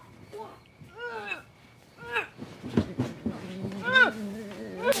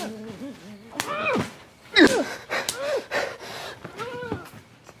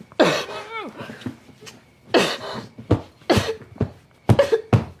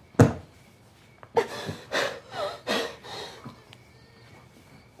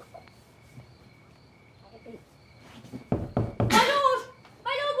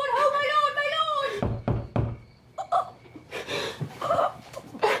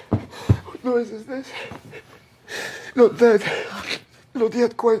 What noise is this? Not dead. Not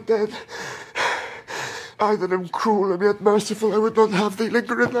yet quite dead. I that am cruel and yet merciful, I would not have thee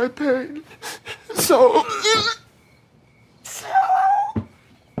linger in thy pain. So...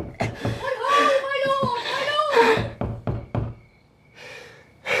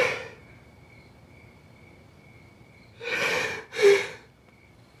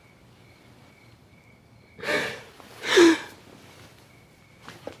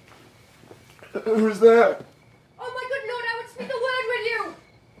 Who's there? Oh, my good lord, I would speak a word with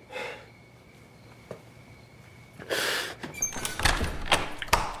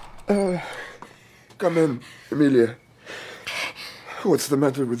you. Come in, Emilia. What's the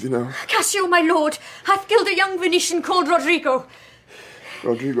matter with you now? Cassio, my lord, hath killed a young Venetian called Rodrigo.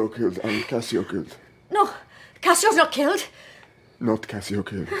 Rodrigo killed and Cassio killed. No, Cassio's not killed. Not Cassio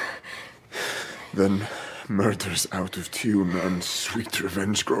killed. Then murder's out of tune and sweet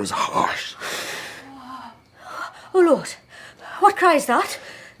revenge grows harsh. Lord, what cry is that?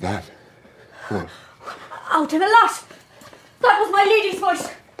 That? What? Out in the lot! That was my lady's voice!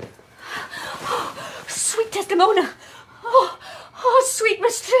 Oh, sweet Desdemona! Oh, sweet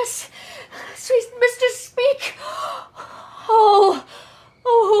mistress! Sweet mistress, speak! Oh,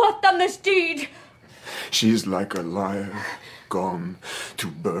 who hath done this deed? She's like a liar gone to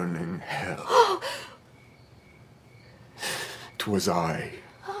burning hell. 'Twas I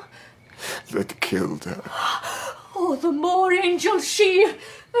that killed her. Oh, the more angel she,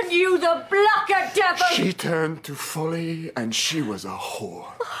 and you the blacker devil! She turned to folly, and she was a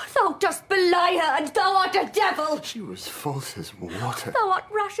whore. Thou dost belie her, and thou art a devil! She was false as water. Thou art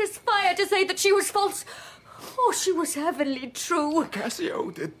rash as fire to say that she was false. Oh, she was heavenly true. Cassio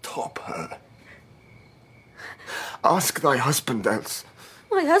did top her. Ask thy husband else.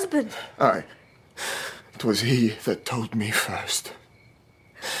 My husband? Aye, 'twas he that told me first.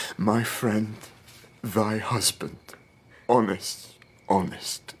 My friend, thy husband, honest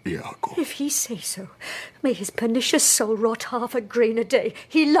Iago. If he say so, may his pernicious soul rot half a grain a day.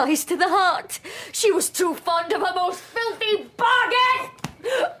 He lies to the heart. She was too fond of her most filthy bargain.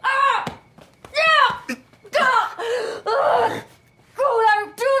 Go thou,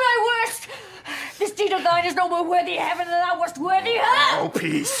 do thy worst. This deed of thine is no more worthy heaven than thou wast worthy her. Oh,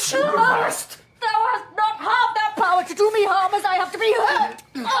 peace, you must. Thou hast not half that power to do me harm as I have to be hurt.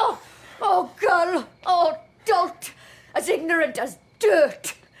 Oh, girl, oh, dolt, as ignorant as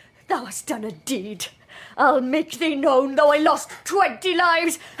dirt. Thou hast done a deed. I'll make thee known, though I lost 20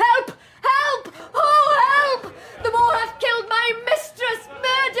 lives. Help! Help! Oh, help! The Moor hath killed my mistress!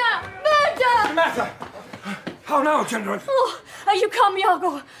 Murder! Murder! Matter! How now, General? Oh, are you come,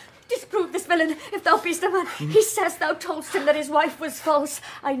 Iago? Disprove this villain, if thou be'st a man. He says thou toldst him that his wife was false.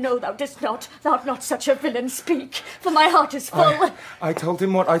 I know thou didst not. Thou'rt not such a villain. Speak, for my heart is full. I told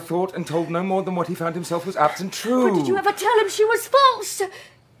him what I thought, and told no more than what he found himself was apt and true. But did you ever tell him she was false?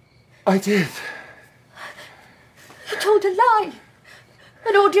 I did. You told a lie.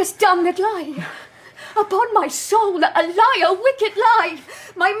 An odious, damned lie. Upon my soul, a lie, a wicked lie.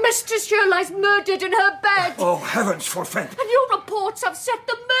 My mistress here lies murdered in her bed. Oh, heavens forfend. And your reports have set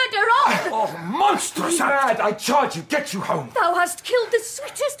the murder on. Oh, monstrous act! I charge you, get you home. Thou hast killed the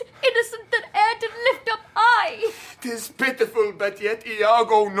sweetest innocent that e'er did lift up eye. 'Tis pitiful, but yet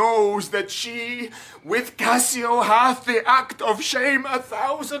Iago knows that she, with Cassio, hath the act of shame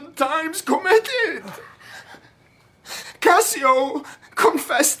 1,000 times committed. Cassio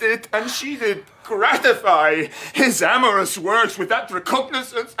confessed it, and she did gratify his amorous words with that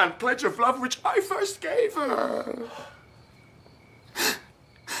recognizance and pledge of love which I first gave her.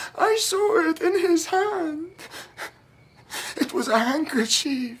 I saw it in his hand. It was a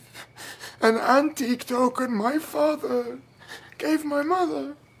handkerchief, an antique token my father gave my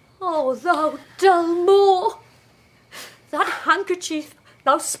mother. Oh, thou dull Moor! That handkerchief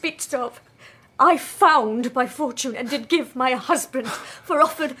thou speak'st of, I found by fortune and did give my husband, for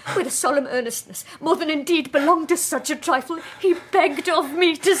offered with a solemn earnestness, more than indeed belonged to such a trifle, he begged of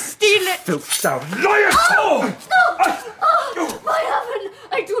me to steal it. Filth thou liar! My heaven!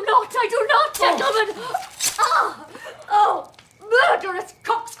 I do not, gentlemen! Murderous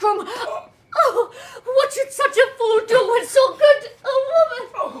coxcomb! Oh, what should such a fool do with so good a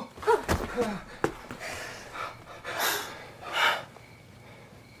woman?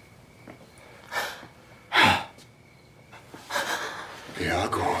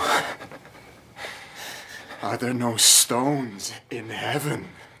 Iago, are there no stones in heaven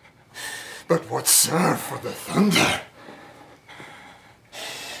but what serve for the thunder?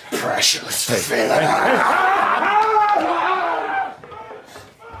 Precious villain!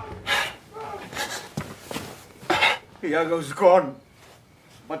 Iago's gone,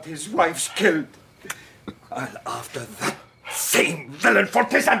 but his wife's killed. I'll after that same villain, for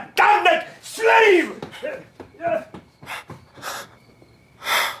 'tis a damned slave!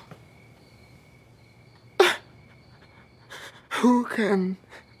 Who can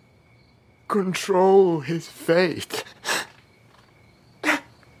control his fate?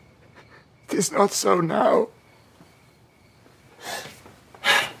 'Tis not so now.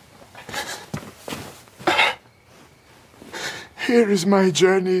 Here is my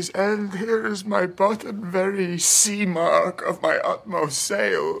journey's end, here is my bottom very sea mark of my utmost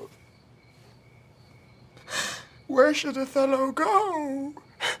sail. Where should Othello go?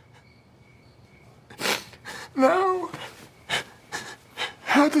 Now,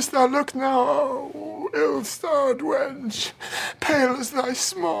 how dost thou look now, oh, ill-starred wench, pale as thy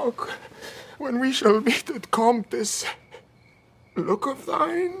smock, when we shall meet at compt, this look of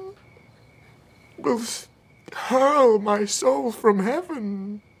thine will hurl my soul from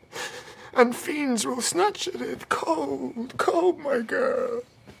heaven, and fiends will snatch at it cold, cold, my girl,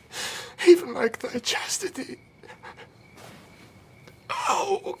 even like thy chastity.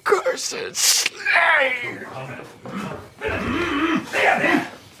 Oh, cursed slave! There!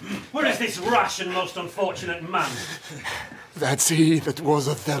 Where is this rash and most unfortunate man? That's he that was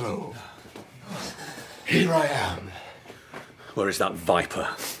Othello. Here I am. Where is that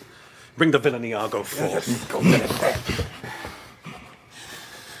viper? Bring the villain Iago forth.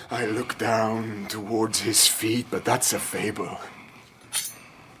 I look down towards his feet, but that's a fable.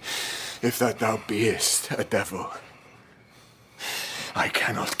 If that thou beest a devil, I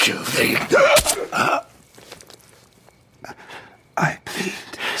cannot kill thee. I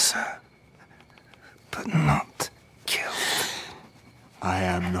plead, sir, but not killed. I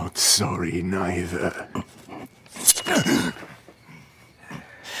am not sorry neither.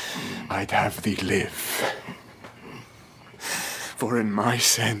 I'd have thee live. For in my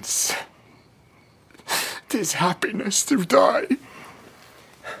sense, 'tis happiness to die.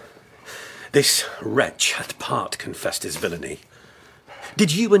 This wretch hath part confessed his villainy.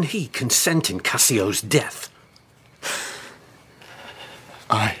 Did you and he consent in Cassio's death?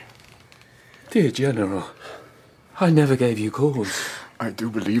 I... Dear General, I never gave you cause. I do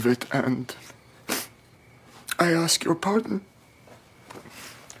believe it, and I ask your pardon.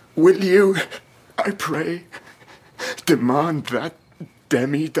 Will you, I pray, demand that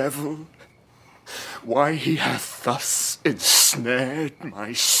demi-devil why he hath thus ensnared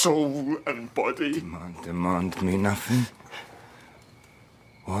my soul and body? Demand me nothing.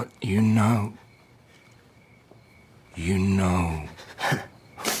 What you know, you know.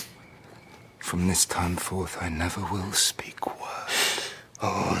 From this time forth I never will speak word.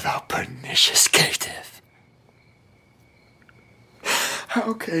 Oh, thou pernicious caitiff.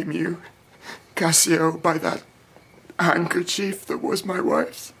 How came you, Cassio, by that handkerchief that was my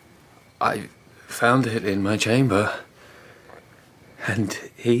wife's? I found it in my chamber. And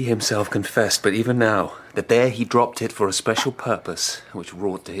he himself confessed, but even now, that there he dropped it for a special purpose, which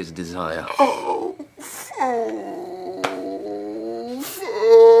wrought to his desire. Oh, fool,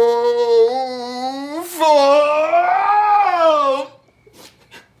 fool, fool!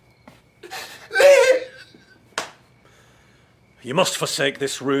 You must forsake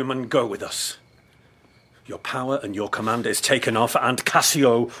this room and go with us. Your power and your command is taken off, and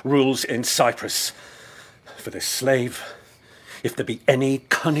Cassio rules in Cyprus. For this slave, if there be any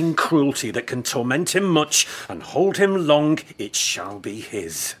cunning cruelty that can torment him much and hold him long, it shall be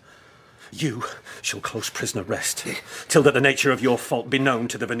his. You shall close prisoner rest, till that the nature of your fault be known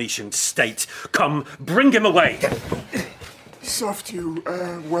to the Venetian state. Come, bring him away! Soft you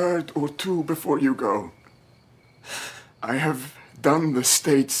a word or two before you go. I have done the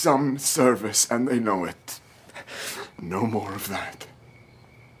state some service, and they know it. No more of that.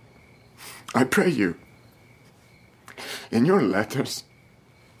 I pray you, in your letters,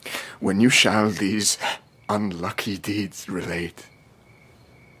 when you shall these unlucky deeds relate,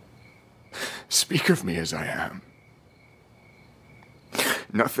 speak of me as I am.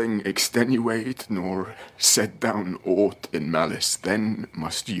 Nothing extenuate nor set down aught in malice, then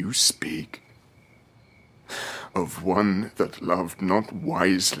must you speak of one that loved not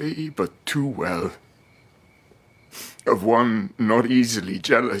wisely but too well, of one not easily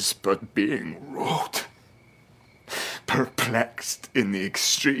jealous but being wrought, perplexed in the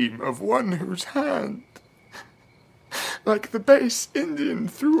extreme, of one whose hand, like the base Indian,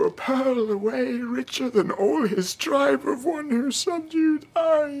 threw a pearl away richer than all his tribe, of one whose subdued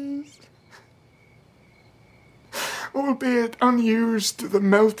eyes, albeit unused to the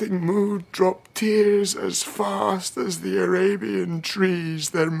melting mood, drop tears as fast as the Arabian trees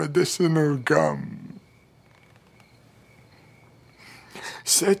their medicinal gum.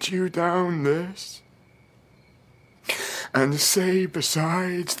 Set you down this, and say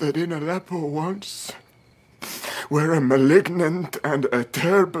besides that in Aleppo once, where a malignant and a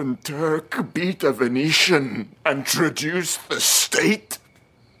turbaned Turk beat a Venetian and traduced the state,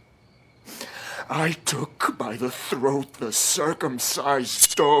 I took by the throat the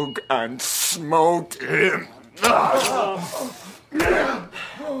circumcised dog and smote him.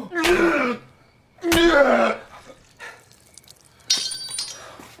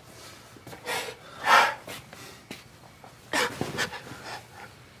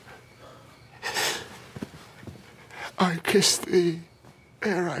 I kissed thee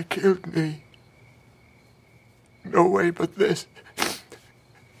ere I killed thee. No way but this.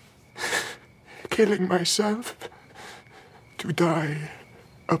 Killing myself to die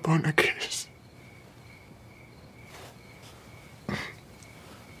upon a kiss.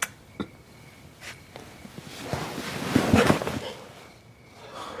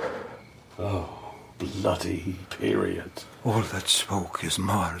 bloody period. All that smoke is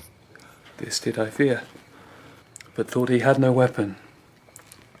marred. This did I fear, but thought he had no weapon,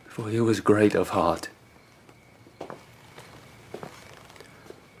 for he was great of heart.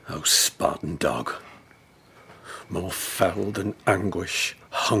 O Spartan dog, more foul than anguish,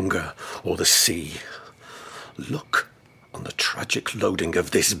 hunger, or the sea, look on the tragic loading of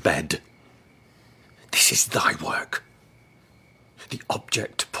this bed. This is thy work, the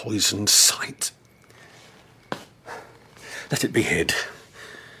object poisoned sight. Let it be hid.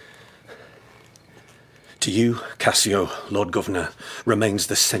 To you, Cassio, Lord Governor, remains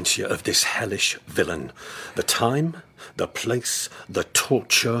the censure of this hellish villain. The time, the place, the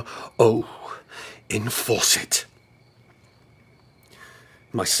torture, oh, enforce it.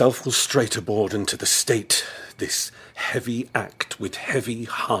 Myself will straight aboard and to the state this heavy act with heavy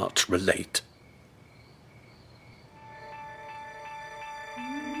heart relate.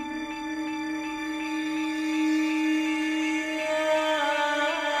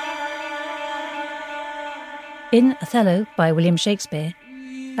 In Othello by William Shakespeare,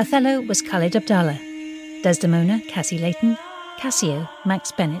 Othello was Khalid Abdallah, Desdemona Cassie Layton, Cassio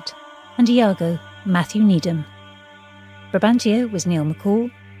Max Bennett, and Iago Matthew Needham. Brabantio was Neil McCall,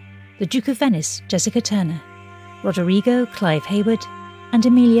 the Duke of Venice Jessica Turner, Roderigo Clive Hayward, and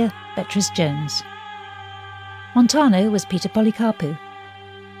Emilia Beatrice Jones. Montano was Peter Policarpu,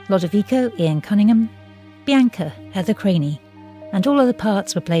 Lodovico Ian Cunningham, Bianca Heather Craney, and all other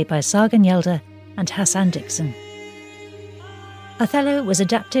parts were played by Sargon Yelder and Hassan Dixon. Othello was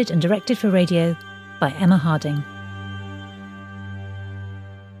adapted and directed for radio by Emma Harding.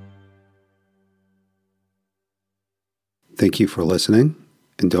 Thank you for listening,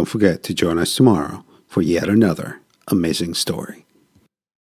 and don't forget to join us tomorrow for yet another amazing story.